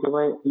बोले कि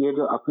भाई ये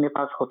जो अपने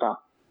पास होता,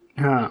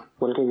 हाँ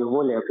बोल के जो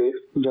बोले अभी,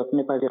 जो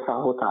अपने पास जैसा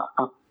होता,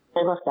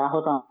 अपने पास क्या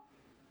होता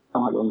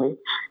मालूम भाई?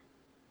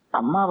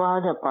 अम्मा बाबा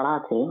जब पढ़ा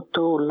थे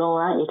तो उन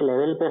लोग एक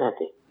लेवल पे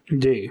रहते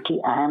जी कि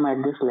I am at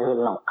this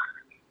level now.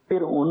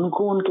 फिर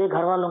उनको उनके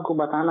घर वालों को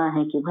बताना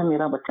है कि भाई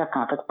मेरा बच्चा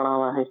कहाँ तक पढ़ा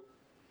हुआ है।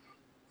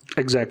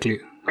 एग्जैक्टली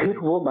फिर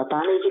वो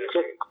बताने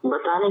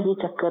के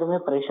चक्कर में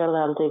प्रेशर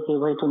डालते कि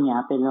भाई तुम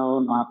यहाँ पे जाओ,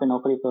 वहाँ पे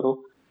नौकरी करो,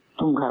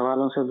 तुम घर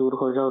वालों से दूर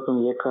हो जाओ,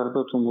 तुम ये कर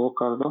दो, तुम वो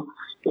कर दो।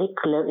 एक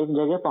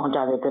जगह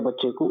पहुंचा देते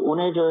बच्चे को।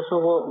 उन्हें जो है सो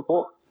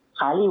वो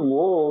खाली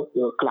वो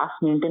क्लास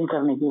मेंटेन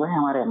करने की, भाई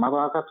हमारे अम्मा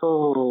बाबा का तो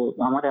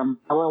हमारे अम्मा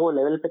बाबा वो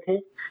लेवल पे थे,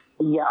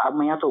 या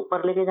मैं या तो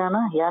ऊपर लेके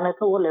जाना, या नहीं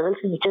तो वो लेवल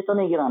से नीचे तो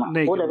नहीं गिराना,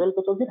 वो लेवल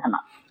पे तो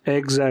गिराना।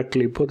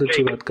 एग्जैक्टली बहुत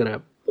अच्छी बात करें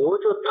आप।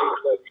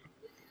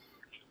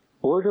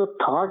 वो जो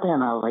थॉट है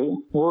ना भाई,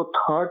 वो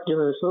थॉट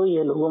जो है सो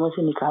ये लोगों में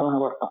से निकालना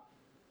पड़ता।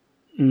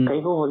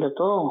 कई को बोले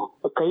तो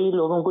कई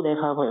लोगों को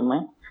देखा भाई,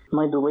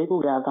 मैं दुबई को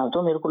गया था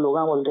तो मेरे को लोग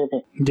बोलते थे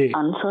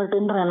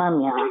अनसर्टेन रहना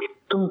मियाँ,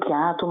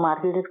 तुम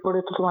आर्किटेक्ट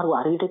पढ़े तो तुम्हारे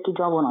आर्किटेक्ट की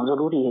जॉब होना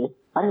जरूरी है।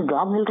 अरे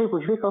जॉब मिल रही,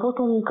 कुछ भी करो,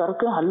 तुम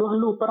करके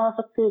हल्लू ऊपर आ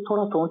सकते,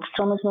 थोड़ा सोच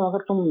समझ में।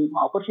 अगर तुम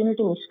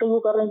अपॉर्चुनिटी मिस कर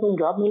रहे हैं, तुम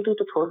जॉब मिल रही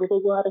तो छोड़ के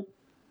कहीं को आ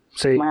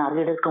रहे। मैं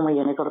आर्किटेक्ट हूँ, मैं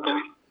ये नहीं करता हूँ।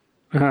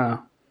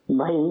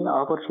 भाई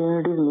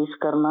अपॉर्चुनिटीज मिस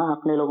करना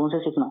अपने लोगों से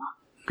सीखना।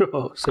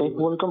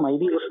 बोल तो मैं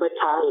भी उसमें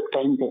था एक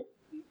टाइम पे।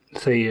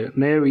 सही है।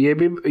 नहीं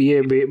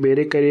ये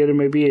मेरे करियर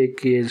में भी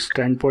एक ये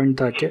स्टैंड पॉइंट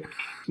था कि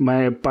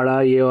मैं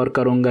पढ़ा ये और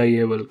करूँगा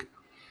ये, बल्कि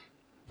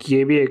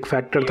ये भी एक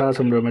फैक्टर था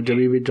समझो। मैं जब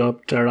भी जॉब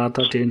चढ़ा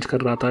था, चेंज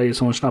कर रहा था, ये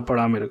सोचना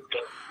पड़ा मेरे को।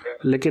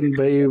 लेकिन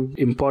भाई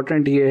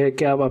इम्पोर्टेंट ये है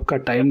कि आप आपका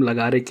टाइम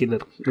लगा रहे किधर,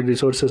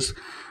 रिसोर्सेस।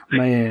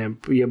 मैं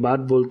ये बात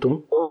बोलता हूँ,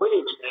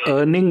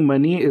 earning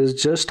money is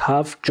just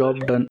half job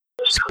done,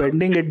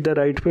 spending it the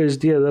right way is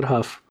the other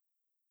half.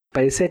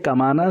 पैसे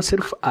कमाना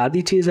सिर्फ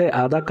आधी चीज़ है,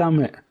 आधा काम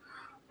है।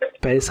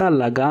 पैसा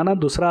लगाना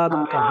दूसरा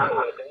आधा काम है।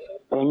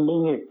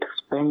 Spending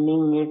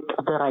it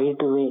the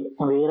right way,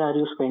 where are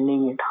you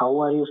spending it, how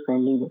are you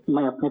spending it.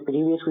 मैं अपने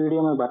प्रीवियस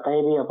वीडियो में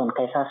बताए भी अपन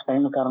कैसा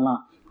स्पेंड करना।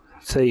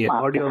 सही है।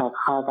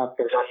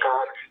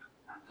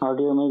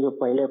 ऑडियो में जो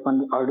पहले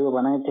अपन ऑडियो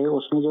बनाए थे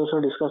उसमें जो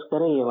डिस्कस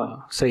करे ये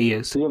बात। सही है।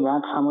 ये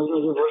बात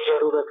समझने की बहुत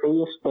जरूरत है।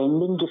 ये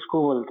स्पेंडिंग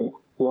किसको बोलते हैं?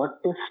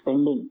 What is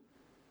spending?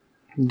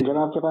 जब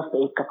आपके पास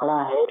एक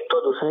कपड़ा है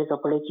तो दूसरे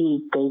कपड़े की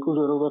कई को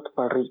जरूरत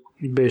पड़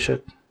रही।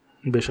 बेशक।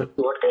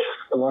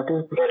 What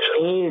is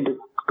need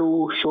to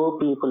show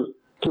people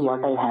कि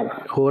what I have।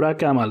 हो रहा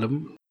क्या मालूम,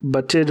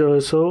 बच्चे जो है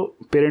सो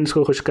पेरेंट्स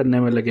को खुश करने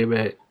में लगे हुए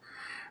हैं।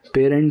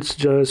 पेरेंट्स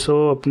जो है सो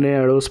अपने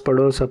अड़ोस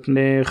पड़ोस,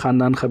 अपने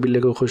ख़ानदान कबीले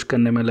को खुश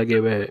करने में लगे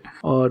हुए हैं।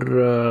 और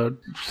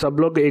सब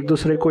लोग एक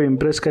दूसरे को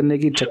इम्प्रेस करने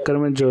की चक्कर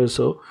में जो है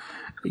सो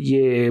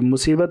ये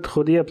मुसीबत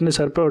खुद ही अपने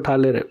सर पे उठा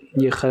ले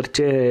रहे। ये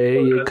खर्चे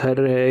है, ये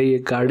घर है, ये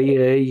गाड़ी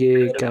है,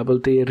 ये क्या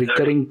बोलते हैं, ये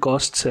रिकरिंग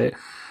कॉस्ट्स है,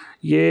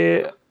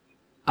 ये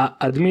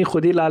आदमी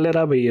खुद ही ला ले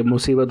रहा भाई ये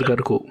मुसीबत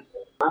घर को।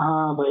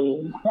 हाँ भाई,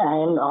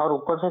 और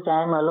ऊपर से क्या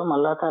है मालूम,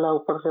 अल्लाह ताला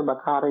ऊपर से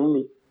बता रही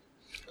थी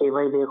कि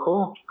भाई देखो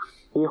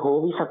ये हो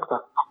भी सकता,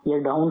 ये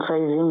डाउन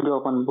साइजिंग जो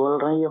अपन बोल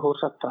रहे हैं ये हो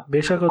सकता।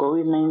 बेशक।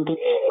 COVID-19,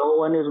 no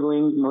one is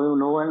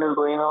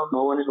going out,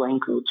 no one is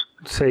buying clothes।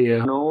 सही है।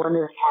 No one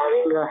is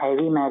having a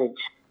heavy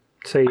marriage।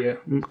 सही है।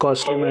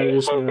 कॉस्टली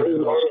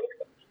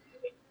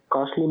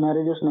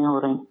मैरिजेस नहीं हो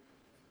रही।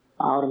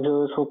 और जो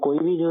सो कोई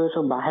भी जो है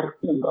सो बाहर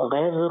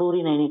गैर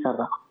जरूरी नहीं कर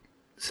रहा।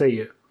 सही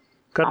है,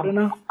 कर रहे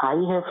ना।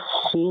 I have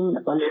seen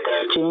a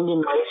little change in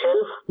my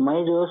self.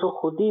 मैं जो है सो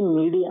खुद ही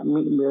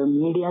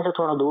मीडिया से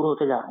थोड़ा दूर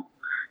होते जा रहा हूँ।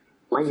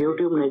 मैं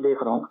यूट्यूब नहीं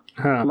देख रहा हूँ।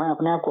 हाँ। मैं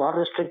अपने आप को और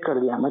रिस्ट्रिक्ट कर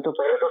दिया। मैं तो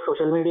पहले तो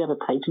सोशल मीडिया पे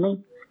था ही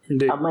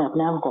नहीं, अब मैं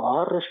अपने आप को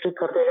और रिस्ट्रिक्ट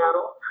करते जा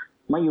रहा हूँ।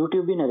 मैं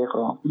यूट्यूब भी नहीं देख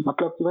रहा हूँ।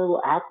 मतलब कि भाई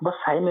वो ऐप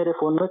बस है मेरे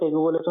फोन में, कहीं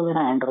बोले तो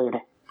मेरा एंड्रॉइड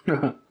है।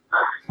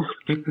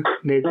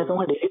 नहीं तो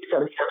मैं डिलीट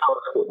कर दिया था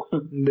उसको।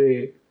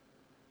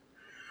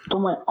 तो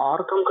मैं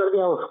और कम कर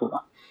दिया उसको।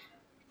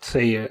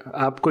 सही है।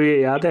 आपको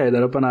ये याद है,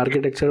 इधर अपन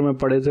आर्किटेक्चर में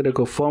पढ़े थे,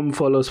 देखो फॉर्म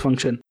फॉलोज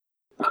फंक्शन।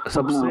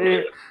 सबसे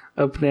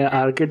अपने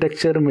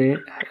आर्किटेक्चर में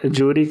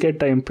जूरी के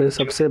टाइम पे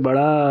सबसे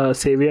बड़ा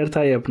सेवियर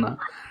था ये अपना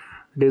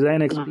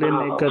डिज़ाइन एक्सप्लेन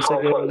नहीं कर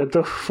सके बोले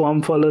तो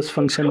फॉर्म फॉलोस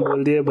फंक्शन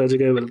बोल दिए, बच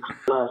गए बोले।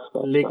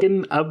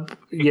 लेकिन अब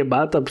ये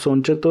बात अब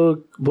सोचे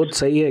तो बहुत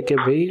सही है कि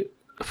भाई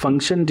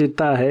फंक्शन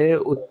जितना है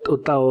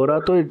उतना हो रहा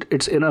तो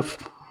इट्स इनफ।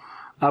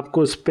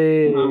 आपको उस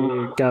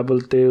पर क्या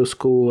बोलते हैं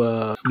उसको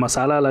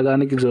मसाला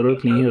लगाने की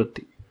ज़रूरत नहीं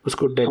होती,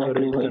 उसको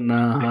डेकोरेट करना।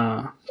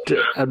 हाँ,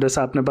 अब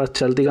जैसा अपने पास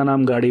चलती का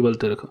नाम गाड़ी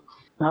बोलते रखो,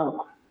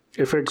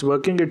 if it's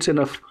working it's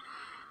enough.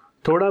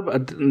 थोड़ा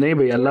नहीं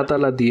भाई, अल्लाह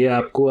ताला दिए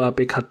आपको,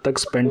 आप एक हद तक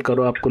स्पेंड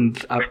करो,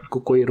 आपको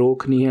कोई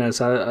रोक नहीं है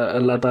ऐसा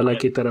अल्लाह ताला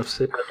की तरफ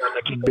से।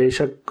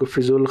 बेशक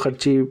फिजूल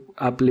खर्ची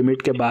आप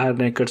लिमिट के बाहर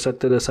नहीं कर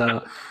सकते,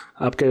 जैसा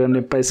आपके घर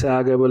में पैसे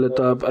आ गए बोले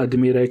तो आप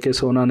आदमी रह के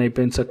सोना नहीं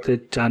पहन सकते,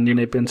 चांदी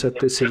नहीं पहन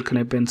सकते, सिल्क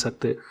नहीं पहन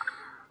सकते।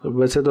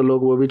 वैसे तो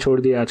लोग वो भी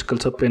छोड़ दिए आजकल,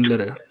 सब पहन ले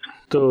रहे।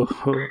 तो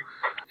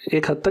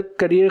एक हद तक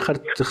करिए,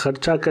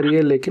 खर्चा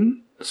करिए,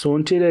 लेकिन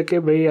सोच ही रहे कि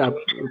भाई आप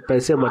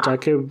पैसे बचा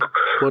के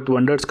बहुत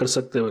वंडर्स कर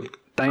सकते हो।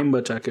 टाइम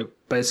बचा के,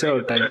 पैसे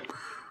और टाइम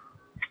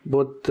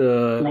बहुत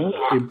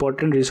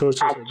इम्पोर्टेंट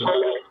रिसोर्सेज है।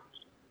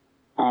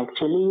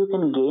 Actually you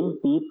can gain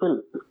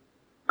people.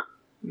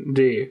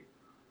 जी,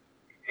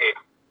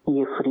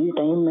 ये फ्री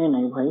टाइम में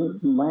नहीं भाई,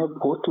 मैं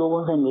बहुत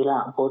लोगों से मिला,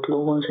 बहुत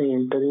लोगों से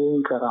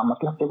इंटरव्यू करा,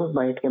 मतलब कि बस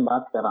बैठ के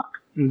बात करा।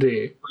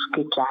 जी,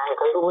 उसके क्या है,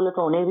 कई तो बोले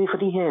तो उन्हें भी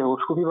फ्री है,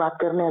 उसको भी बात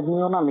करने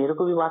आदमी होना, मेरे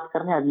को भी बात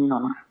करने आदमी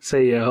होना।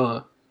 सही है।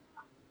 हो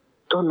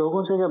तो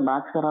लोगों से जब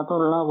बात करा तो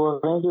लोग बोल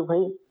रहे हैं कि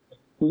भाई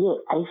ये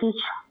ऐसी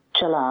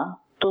चला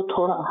तो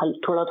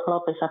थोड़ा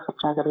पैसा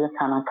खर्चा करके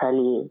खाना खा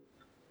लिए,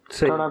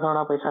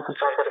 थोड़ा पैसा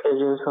खर्चा करके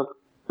जो सब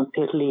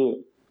फिर लिए,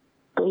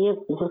 तो ये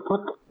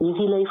बहुत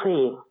इजी लाइफ है।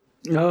 ये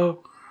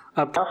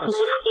टफ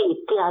लाइफ की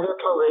इतनी आदत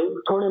हो गई,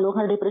 थोड़े लोग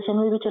हैं डिप्रेशन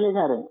में भी चले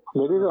जा रहे हैं।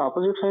 There is the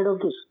opposite side of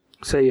this.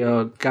 सही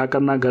है, क्या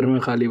करना घर में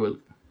खाली बोल,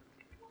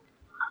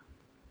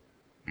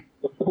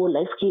 वो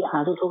लाइफ की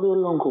आदत हो गई उन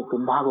लोगों को,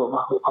 भागो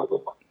भागो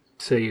भागो।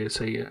 सही है,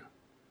 सही है।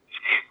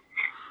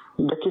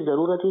 जबकि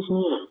जरूरत ही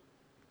नहीं है,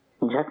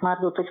 झट मार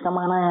के उत्तेज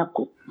कमाना है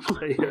आपको।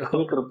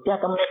 एक रुपया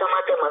कम नहीं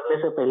कमाते मरने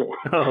से पहले।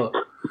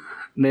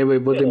 नहीं भाई,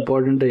 बहुत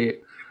इम्पोर्टेंट है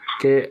ये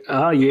कि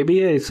हाँ, ये भी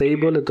है, सही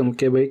बोले तुम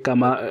कि भाई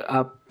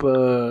आप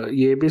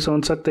ये भी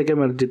सोच सकते कि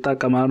मैं जितना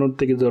कमा रहा हूँ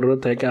उतनी की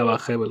ज़रूरत है क्या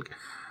वाकई, बल्कि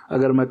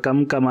अगर मैं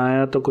कम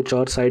कमाया तो कुछ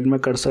और साइड में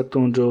कर सकता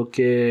हूँ जो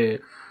कि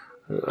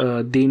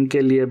दीन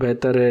के लिए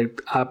बेहतर है,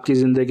 आपकी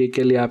ज़िंदगी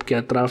के लिए, आपके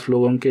अतराफ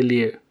लोगों के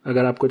लिए।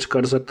 अगर आप कुछ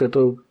कर सकते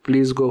तो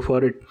please go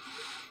for it.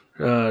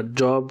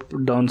 Job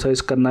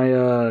downsize करना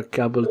या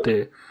क्या बोलते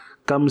हैं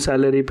कम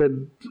सैलरी पे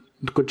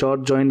कुछ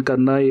और ज्वाइन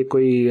करना, ये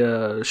कोई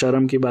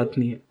शर्म की बात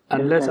नहीं है,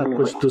 अनलेस आप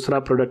कुछ दूसरा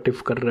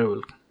प्रोडक्टिव कर रहे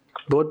हो।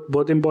 बहुत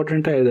बहुत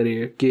इम्पोर्टेंट है इधर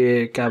ये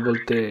कि क्या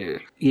बोलते हैं,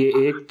 ये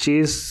एक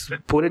चीज़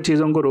पूरे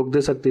चीज़ों को रोक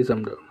दे सकती है।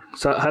 समझो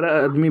हर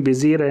आदमी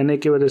बिजी रहने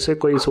की वजह से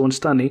कोई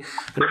सोचता नहीं।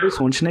 अरे भाई,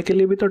 सोचने के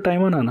लिए भी तो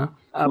टाइम होना ना।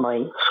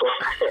 अब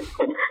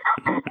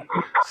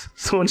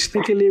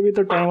सोचने के लिए भी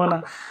तो टाइम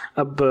होना।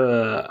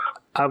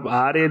 अब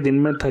आ रहे दिन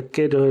में थक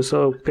के जो है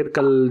सो फिर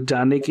कल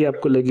जाने की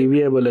आपको लगी हुई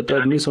है बोले तो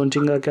आदमी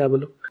सोचेगा क्या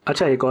बोलो।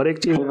 अच्छा, एक और एक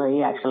चीज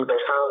भाई, आजकल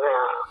कैसा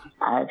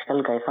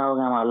हो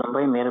गया मालूम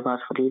भाई, मेरे पास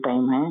फ्री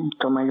टाइम है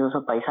तो मैं जो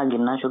सब पैसा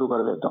गिनना शुरू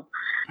कर देता हूँ।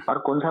 और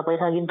कौन सा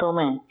पैसा गिनता हूँ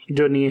मैं,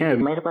 जो नहीं है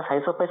मेरे पास,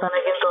 ऐसा पैसा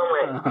नहीं गिनता हूँ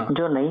मैं,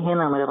 जो नहीं है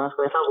ना मेरे पास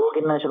पैसा, वो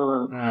गिनना शुरू कर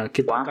देता हूँ।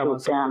 5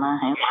 रुपये आना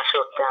है, 5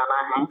 रुपये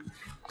आना है,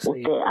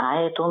 उतने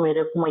आए तो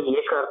मेरे को मैं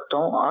ये करता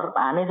हूँ। और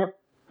आने से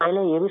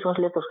पहले ये भी सोच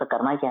लेते उसका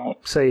करना क्या है।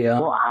 सही है,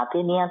 वो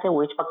आते नहीं आते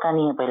वो पक्का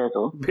नहीं है पहले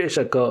तो,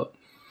 बेशक।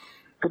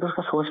 फिर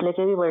उसका सोच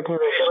लेके भी बैठे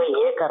हुए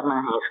ये करना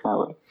है इसका।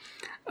 वो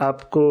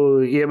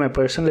आपको ये मैं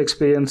पर्सनल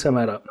एक्सपीरियंस है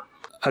मेरा,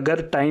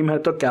 अगर टाइम है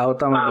तो क्या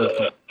होता मैं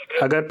बोलता हूँ,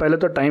 अगर पहले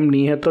तो टाइम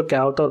नहीं है तो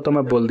क्या होता तो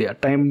मैं बोल दिया।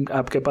 टाइम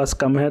आपके पास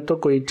कम है तो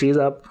कोई चीज़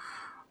आप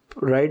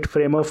right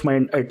frame of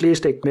mind,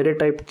 at least एक मेरे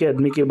टाइप के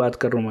आदमी की बात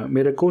कर रहा हूँ मैं,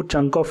 मेरे को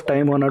चंक ऑफ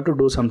टाइम होना टू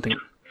डू समथिंग।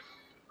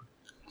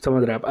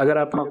 समझ रहे आप? अगर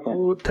आप मेरे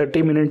को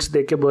 30 मिनट्स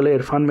दे के बोले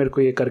इरफान मेरे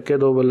को ये करके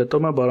दो बोले तो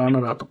मैं बोलाना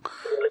रहता हूँ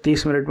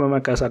 30 मिनट में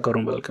मैं कैसा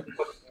करूँ, बल्कि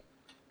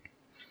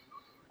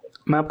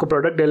मैं आपको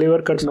प्रोडक्ट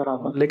डिलीवर कर सकता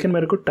हूँ, लेकिन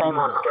मेरे को टाइम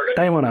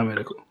होना।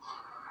 मेरे को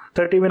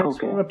 30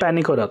 मिनट्स में मैं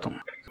पैनिक हो जाता हूँ,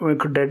 मेरे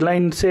को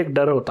डेडलाइन से एक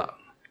डर होता।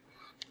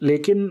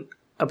 लेकिन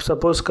अब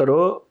सपोज़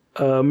करो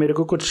मेरे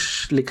को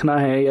कुछ लिखना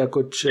है या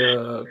कुछ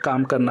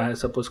काम करना है,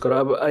 सपोज़ करो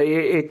अब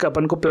ये एक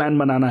अपन को प्लान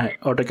बनाना है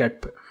ऑटोकैड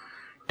पे,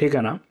 ठीक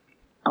है ना?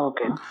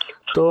 ओके।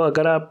 तो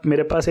अगर आप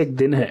मेरे पास एक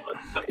दिन है,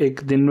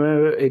 एक दिन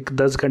में एक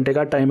 10 घंटे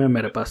का टाइम है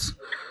मेरे पास,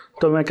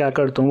 तो मैं क्या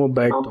करता हूँ, वो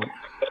बैठता हूँ,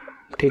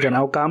 ठीक है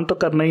ना? वो काम तो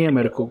करना ही है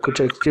मेरे को,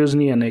 कुछ एक्सक्यूज़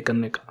नहीं है नहीं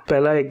करने का।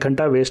 पहला 1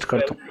 घंटा वेस्ट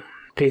करता हूँ,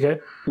 ठीक है?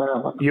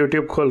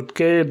 यूट्यूब खोल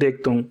के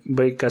देखता हूँ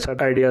भाई कैसा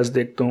आइडियाज़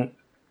देखता हूँ,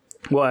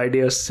 वो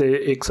आइडियाज़ से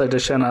एक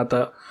सजेशन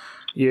आता,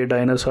 ये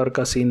डायनासोर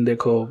का सीन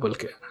देखो बोल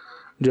के,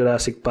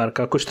 जुरासिक पार्क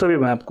का कुछ तो भी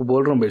मैं आपको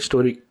बोल रहा हूँ भाई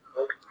स्टोरी।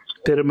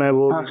 फिर मैं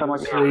वो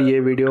ये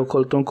वीडियो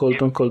खोलता हूँ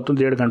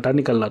 1.5 घंटा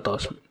निकल लाता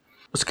उसमें।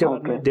 उसके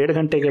बाद 1.5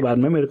 घंटे के बाद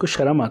में मेरे को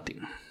शर्म आती,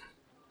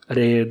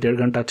 अरे 1.5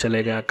 घंटा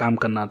चले गया, काम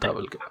करना था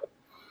बोल के।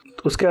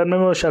 तो उसके बाद में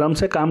वो शर्म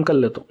से काम कर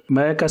लेता हूँ।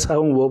 मैं कैसा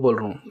हूँ वो बोल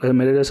रहा हूँ,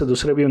 मेरे जैसे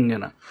दूसरे भी होंगे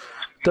ना,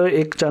 तो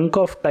एक चंक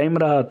ऑफ टाइम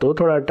रहा तो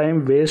थोड़ा टाइम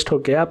वेस्ट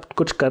होके आप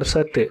कुछ कर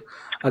सकते।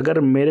 अगर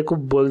मेरे को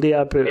बोल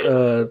दिया आप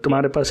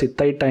तुम्हारे पास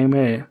इतना ही टाइम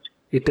है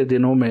इतने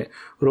दिनों में,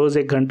 रोज़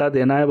 1 घंटा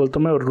देना है, बोलता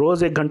मैं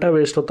रोज़ 1 घंटा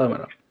वेस्ट होता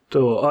मेरा।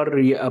 तो और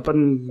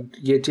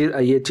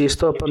ये चीज़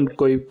तो अपन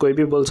कोई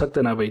भी बोल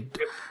सकते ना भाई,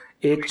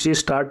 एक चीज़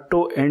स्टार्ट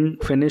टू एंड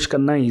फिनिश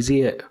करना इजी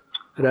है,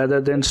 rather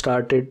than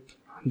start it,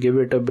 give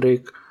it a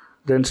break,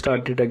 then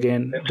start it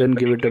again, then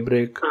give it a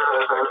break।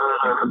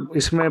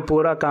 इसमें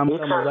पूरा काम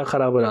का मजा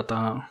खराब हो जाता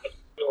है।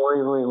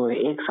 वही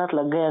एक साथ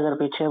लग गए अगर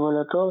पीछे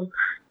बोले तो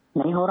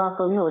नहीं हो रहा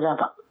तो भी हो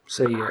जाता।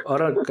 सही है।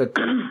 और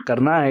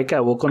करना है क्या,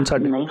 वो कौन सा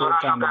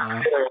काम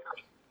है।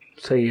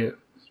 सही है।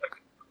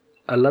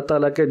 अल्लाह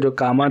ताला के जो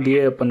कामा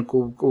दिए अपन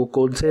को, वो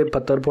कौन से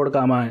पत्थर फोड़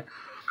कामा है,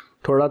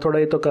 थोड़ा थोड़ा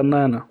ही तो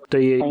करना है ना। तो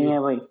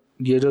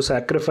ये जो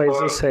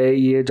सैक्रिफाइसेस है,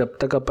 ये जब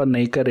तक अपन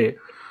नहीं करे,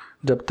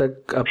 जब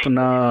तक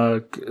अपना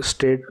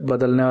स्टेट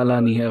बदलने वाला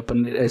नहीं है,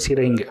 अपन ऐसे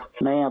रहेंगे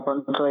नहीं। अपन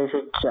तो ऐसे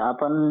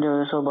अपन जो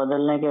है सो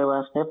बदलने के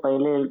वास्ते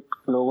पहले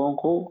लोगों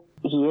को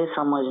ये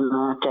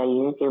समझना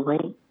चाहिए कि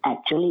भाई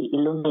एक्चुअली इन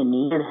लोगों की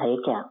नीड है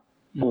क्या,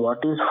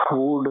 what is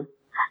food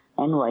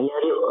and why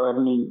are you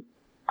earning.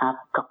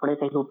 आप कपड़े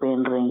कैसे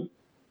पहन रहे हैं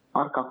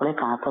और कपड़े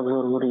कहाँ तक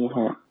जरूरी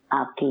है।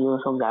 आपकी जो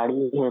सो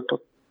गाड़ी है तो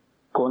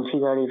कौन सी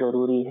गाड़ी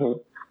जरूरी है,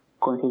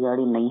 कौन सी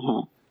गाड़ी नहीं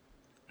है।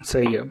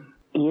 सही है।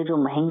 ये जो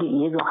महंगी,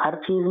 ये जो हर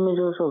चीज में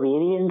जो सो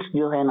वेरिएंट्स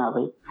जो है ना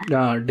भाई,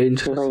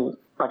 भाई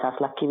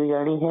 50 लाख की भी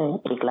गाड़ी है,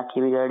 1 लाख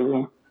की भी गाड़ी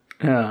है।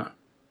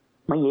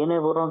 मैं ये नहीं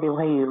बोल रहा हूँ कि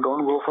भाई you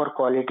don't go for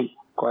quality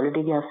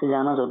के वास्ते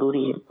जाना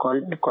जरूरी है।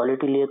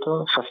 क्वालिटी लिए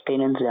तो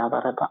सस्टेनेंस ज्यादा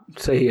रहता।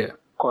 सही है।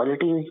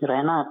 क्वालिटी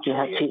रहना आपकी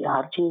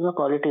हर चीज में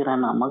क्वालिटी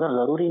रहना, मगर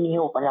जरूरी नहीं है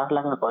वो 50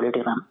 लाख में क्वालिटी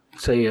रहना।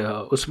 सही है।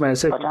 उसमें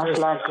ऐसे 50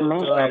 लाख में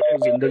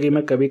जिंदगी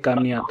में कभी काम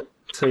नहीं आता।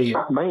 सही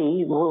है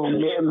भाई। वो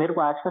मेरे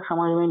को आज तक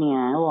समझ में नहीं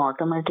आया, वो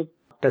ऑटोमेटिक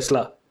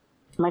टेस्ला।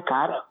 मैं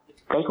कार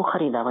कई को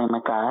खरीदा भाई,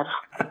 मैं car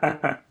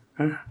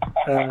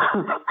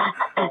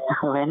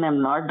when I'm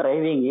not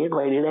driving it,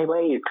 why did I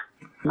buy it?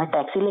 मैं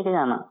टैक्सी लेके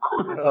जाना।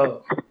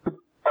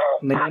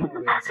 नहीं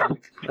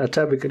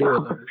अच्छा बिक्री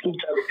होगा,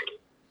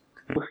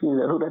 उसकी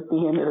जरूरत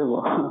नहीं है मेरे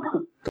को।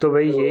 तो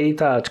भाई यही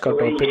था आज का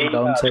टॉपिक,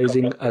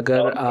 डाउनसाइजिंग।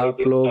 अगर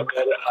आप लोग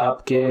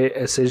आपके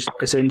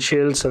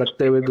एसेंशियल्स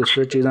रखते हुए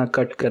दूसरी चीज़ें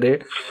कट करें,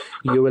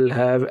 you will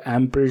have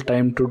ample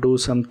time to do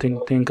something,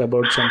 think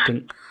about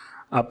something.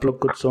 आप लोग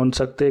कुछ सोच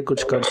सकते,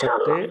 कुछ कर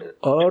सकते,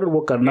 और वो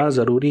करना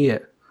ज़रूरी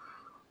है।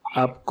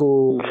 आपको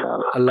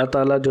अल्लाह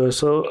ताला जो है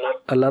सो,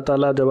 अल्लाह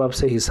ताला जब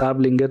आपसे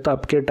हिसाब लेंगे तो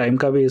आपके टाइम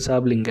का भी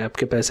हिसाब लेंगे,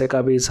 आपके पैसे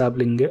का भी हिसाब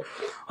लेंगे,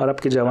 और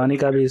आपकी जवानी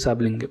का भी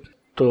हिसाब लेंगे।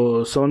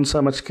 तो सोच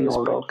समझ के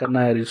स्पेंड करना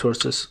है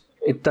रिसोर्सेस।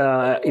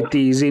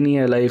 इतनी ईजी नहीं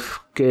है लाइफ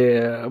के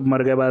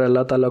मर गए बाद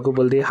अल्लाह ताला को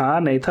बोल दिया हाँ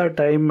नहीं था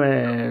टाइम,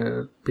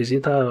 मैं बिजी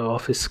था,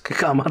 ऑफिस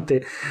के काम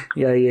आते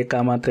या ये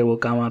काम आते वो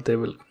काम आते।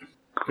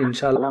 बिल्कुल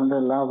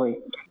इंशाल्लाह भाई,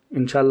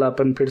 इंशाल्लाह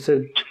अपन फिर से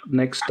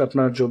नेक्स्ट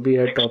अपना जो भी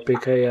है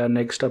टॉपिक है या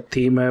नेक्स्ट अब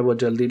थीम है वो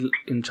जल्दी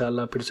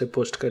इंशाल्लाह फिर से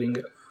पोस्ट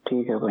करेंगे।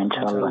 ठीक है भाई,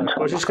 इंशाल्लाह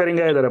कोशिश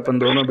करेंगे इधर अपन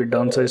दोनों भी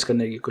डाउनसाइज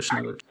करने की कुछ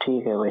ना कुछ।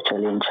 ठीक है भाई,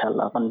 चलिए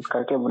इंशाल्लाह अपन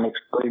करके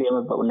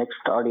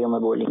नेक्स्ट ऑडियो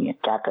में बोलेंगे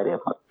क्या करें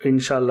अपन।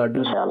 इंशाल्लाह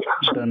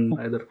डन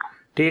इधर।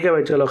 ठीक है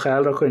भाई, चलो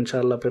ख्याल रखो,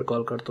 इंशाल्लाह फिर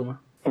कॉल करता हूँ मैं।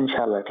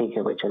 इंशाल्लाह ठीक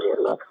है भाई, चलिए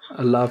अल्लाह हाफिज़।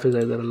 अल्लाह हाफिज़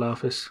इधर, अल्लाह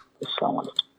हाफिज़। अस्सलाम वालेकुम।